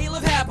 they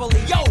live happily,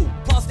 yo,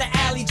 plus the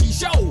Ali G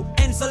show,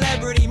 and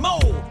celebrity Mo,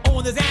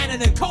 oh, there's Anna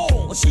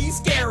Nicole, she's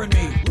scaring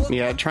me.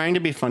 Yeah, trying to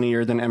be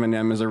funnier than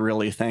Eminem is a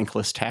really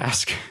thankless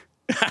task.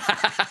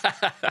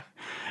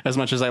 As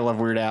much as I love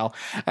Weird Al.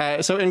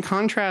 So in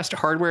contrast,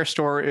 Hardware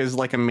Store is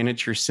like a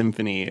miniature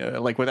symphony,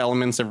 like with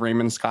elements of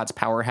Raymond Scott's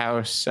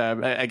Powerhouse,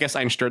 I guess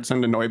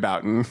Einstürzende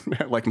Neubauten,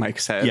 like Mike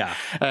said,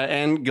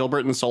 and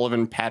Gilbert and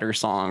Sullivan patter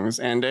songs.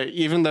 And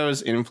even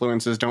those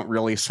influences don't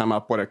really sum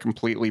up what a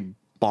completely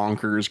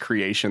bonkers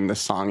creation this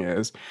song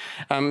is.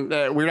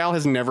 Weird Al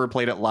has never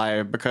played it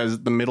live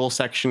because the middle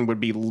section would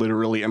be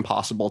literally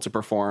impossible to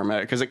perform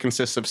because it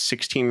consists of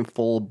 16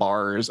 full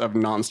bars of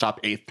nonstop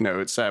eighth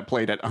notes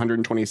played at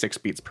 126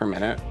 beats per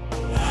minute.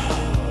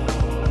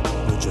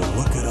 Would you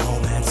look at all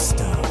that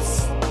stuff?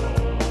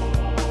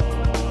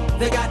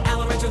 They got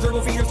Allen wrenches,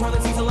 turbo feeders,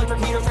 toilet seats, electric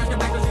heaters, trash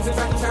compactors, juices,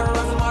 tractors, shower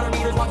rods, and water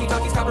meters,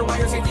 walkie-talkies, copper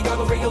wires, safety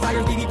goggles, radio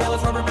tires, BB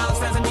pellets, rubber mounts,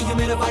 fans, and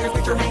dehumidifiers,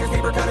 picture hangers,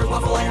 paper cutters,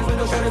 waffle irons,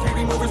 window shutters, paint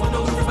removers,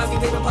 window louvers, masking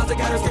tape, and plastic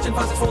gutters, kitchen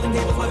faucets, folding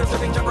tables, leather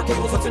stripping, jumper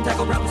cables, hooks and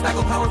tackle, ground and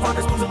spackle, power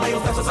fonders, spoons and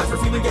ladles, pesticides for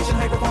fumigation,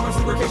 high performance,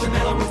 lubrication,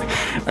 metal roofing.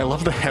 I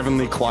love the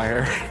heavenly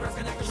choir.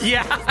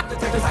 Yeah.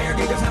 Detectors, higher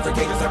gauges, sensor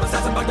cages,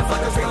 thermostats, and bug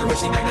deflectors, trailer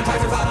hitching,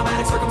 magnetizers,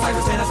 automatics,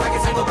 circumcisers, tennis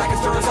rackets, angle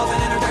brackets, Duracell,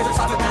 and energizers,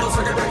 soffit panels,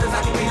 circuit breakers,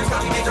 actuators,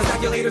 coffee makers,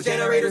 calculators,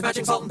 generators,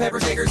 matching salt and pepper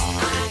shakers.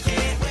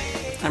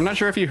 I'm not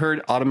sure if you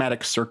heard automatic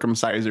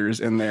circumcisers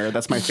in there.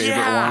 That's my favorite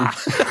one.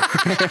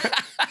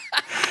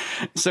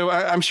 So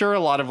I'm sure a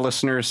lot of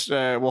listeners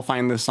will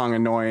find this song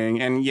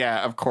annoying. And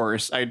yeah, of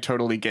course, I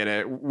totally get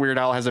it. Weird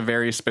Al has a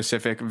very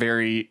specific,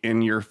 very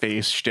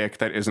in-your-face shtick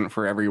that isn't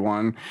for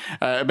everyone.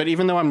 But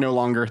even though I'm no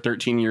longer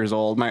 13 years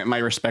old, my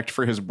respect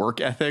for his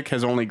work ethic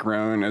has only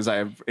grown as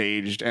I've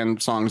aged.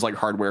 And songs like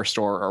Hardware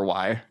Store are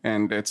why.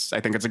 And I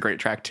think it's a great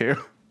track, too.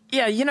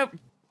 Yeah, you know,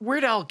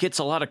 Weird Al gets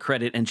a lot of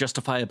credit, and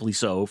justifiably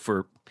so,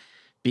 for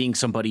being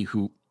somebody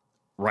who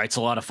writes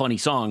a lot of funny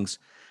songs.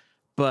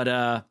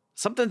 But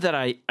something that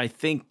I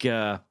think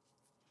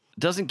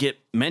doesn't get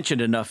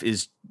mentioned enough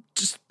is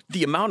just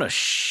the amount of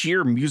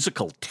sheer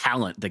musical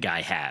talent the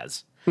guy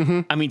has.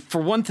 Mm-hmm. I mean,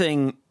 for one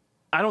thing,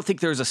 I don't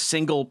think there's a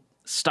single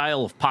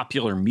style of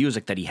popular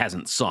music that he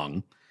hasn't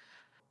sung.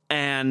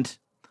 And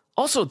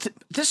also,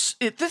 this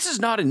is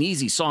not an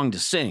easy song to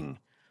sing.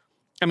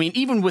 I mean,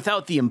 even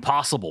without the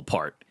impossible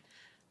part,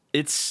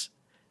 it's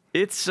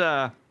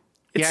a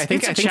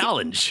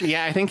challenge.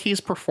 Yeah, I think he's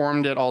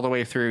performed it all the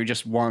way through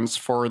just once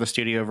for the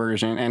studio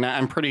version, and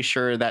I'm pretty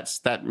sure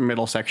that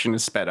middle section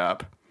is sped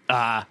up.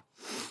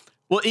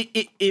 Well,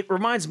 it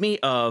reminds me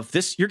of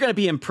this. You're going to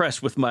be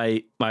impressed with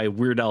my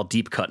Weird Al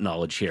deep cut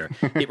knowledge here.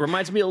 It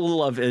reminds me a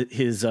little of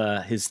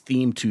his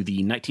theme to the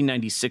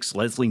 1996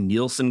 Leslie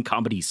Nielsen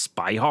comedy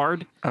Spy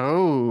Hard.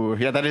 Oh,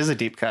 yeah, that is a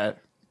deep cut.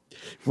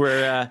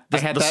 Where I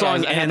had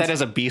that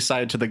as a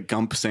B-side to the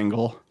Gump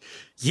single.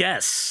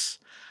 Yes,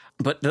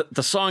 but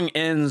the song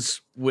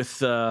ends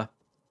with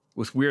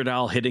Weird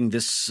Al hitting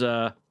this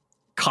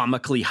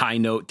comically high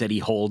note that he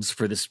holds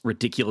for this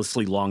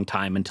ridiculously long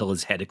time until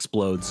his head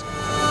explodes.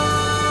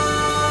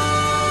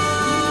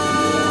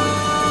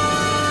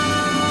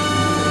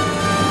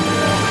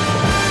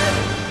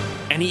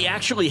 And he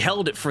actually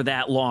held it for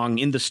that long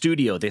in the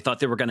studio. They thought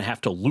they were going to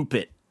have to loop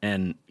it,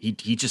 and he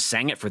just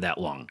sang it for that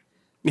long.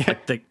 Yeah.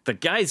 Like the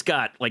guy's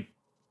got like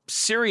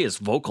serious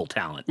vocal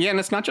talent. Yeah, and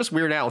it's not just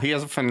Weird Al. He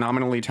has a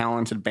phenomenally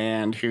talented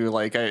band who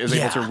is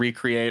able to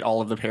recreate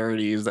all of the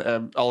parodies,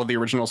 all of the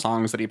original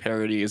songs that he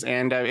parodies.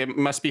 And it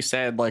must be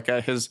said,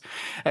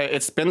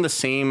 it's been the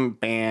same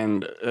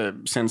band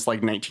since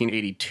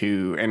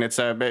 1982, and it's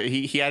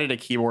he added a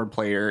keyboard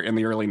player in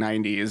the early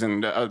 90s,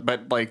 and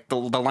but the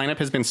lineup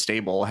has been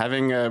stable.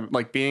 Having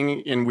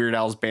being in Weird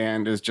Al's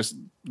band is just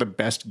the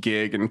best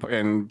gig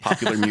in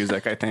popular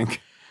music, I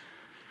think.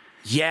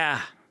 Yeah,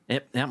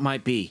 that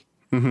might be.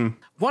 Mm-hmm.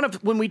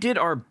 When we did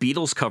our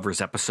Beatles covers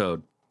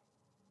episode,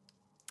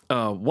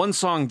 one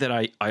song that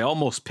I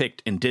almost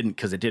picked and didn't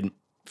because it didn't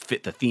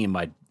fit the theme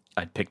I'd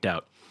picked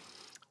out.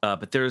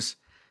 But there was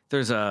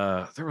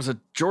a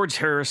George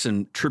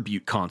Harrison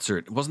tribute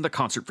concert. It wasn't the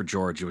concert for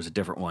George; it was a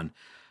different one,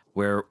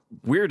 where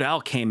Weird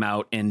Al came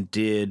out and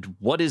did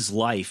 "What Is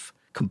Life"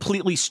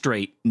 completely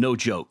straight, no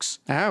jokes.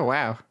 Oh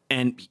wow!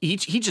 And he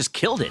just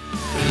killed it.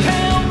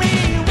 Tell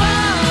me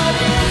what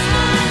is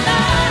my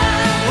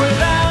life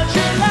without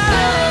your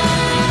love?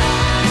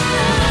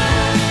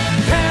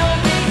 Tell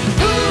me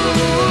who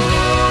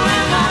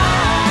am I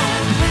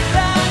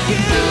without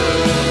you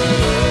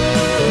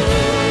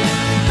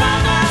by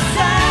my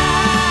side?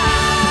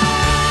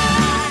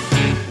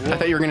 I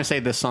thought you were going to say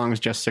this song is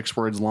just 6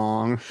 words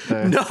long.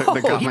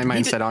 The Got My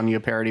Mind Set on You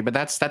parody, but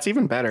that's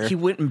even better. He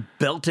went and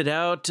belted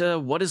out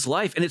 "What Is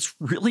Life," and it's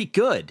really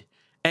good.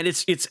 And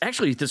it's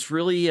actually this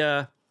really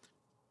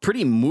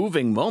pretty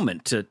moving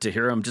moment to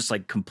hear him just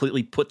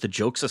completely put the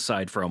jokes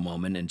aside for a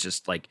moment and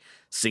just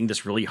sing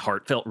this really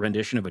heartfelt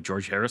rendition of a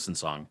George Harrison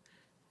song.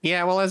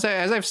 Yeah, well, as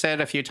I've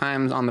said a few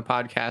times on the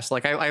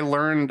podcast, I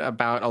learned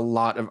about a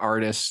lot of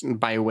artists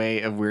by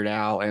way of Weird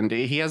Al, and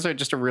he has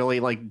just a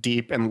really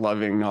deep and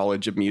loving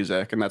knowledge of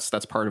music, and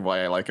that's part of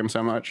why I like him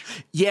so much.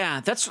 Yeah,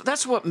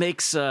 that's what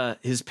makes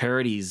his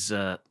parodies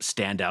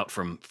stand out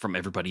from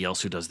everybody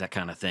else who does that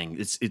kind of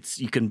thing.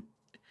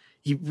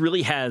 He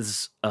really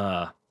has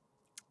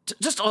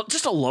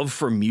just a love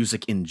for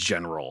music in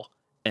general,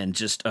 and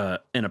just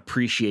an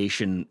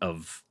appreciation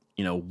of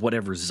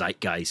whatever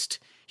zeitgeist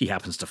he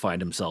happens to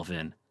find himself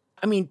in.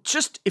 I mean,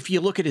 just if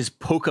you look at his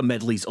polka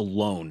medleys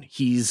alone,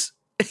 he has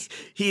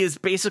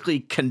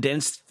basically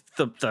condensed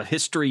the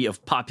history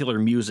of popular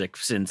music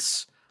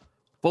since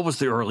what was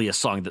the earliest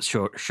song that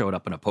showed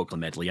up in a polka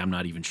medley? I'm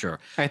not even sure.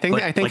 I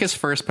think his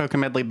first polka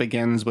medley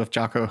begins with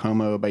Jocko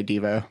Homo by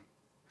Devo.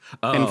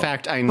 Oh, in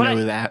fact, I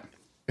know that.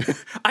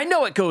 I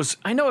know it goes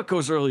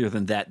earlier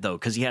than that though,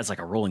 because he has like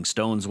a Rolling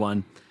Stones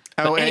one.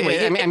 Oh,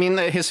 anyway, I mean,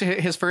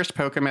 his first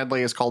polka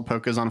medley is called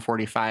Polkas on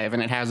 45,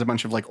 and it has a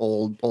bunch of like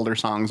older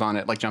songs on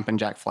it, like Jumpin'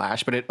 Jack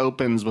Flash. But it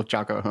opens with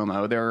Jocko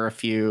Homo. There are a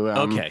few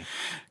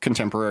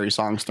contemporary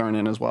songs thrown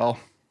in as well.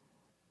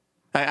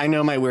 I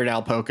know my Weird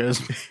Al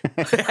polkas.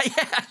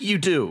 Yeah, you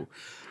do,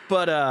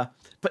 but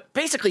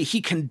basically he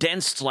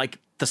condensed like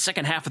the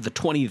second half of the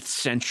 20th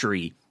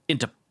century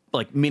into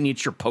like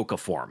miniature polka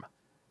form.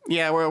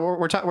 Yeah,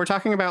 we're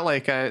talking about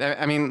like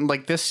I mean,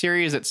 like this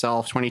series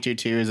itself, 22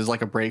 Twos, is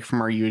like a break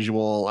from our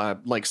usual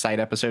like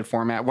side episode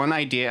format. One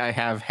idea I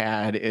have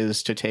had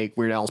is to take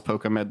Weird Al's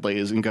polka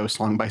medleys and go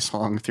song by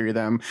song through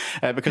them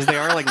because they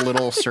are like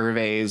little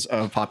surveys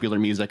of popular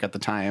music at the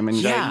time, and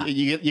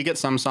you get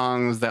some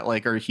songs that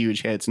like are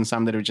huge hits and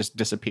some that have just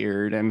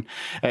disappeared, and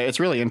it's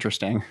really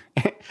interesting.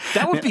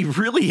 That would be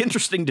really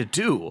interesting to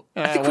do.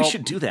 I think we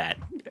should do that.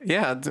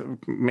 Yeah,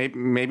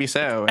 maybe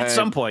so. At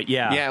some point,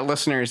 yeah. Yeah,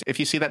 listeners, if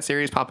you see that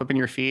series pop up in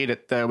your feed,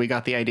 we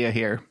got the idea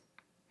here.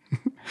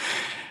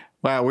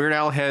 Wow, Weird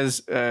Al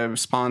has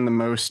spawned the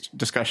most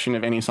discussion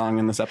of any song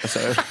in this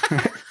episode.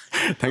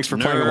 Thanks for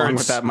playing along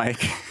with that,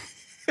 Mike.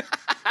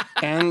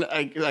 And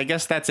I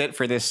guess that's it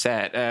for this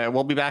set.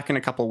 We'll be back in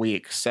a couple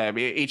weeks.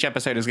 Each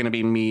episode is going to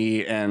be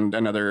me and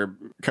another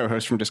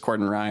co-host from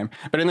Discord and Rhyme.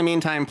 But in the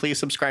meantime, please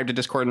subscribe to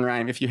Discord and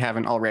Rhyme if you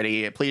haven't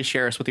already. Please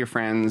share us with your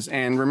friends.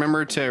 And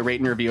remember to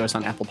rate and review us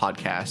on Apple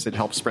Podcasts. It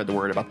helps spread the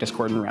word about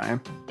Discord and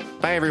Rhyme.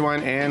 Bye,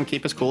 everyone, and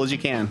keep as cool as you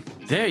can.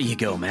 There you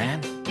go,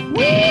 man.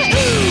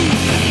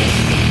 Woo-hoo!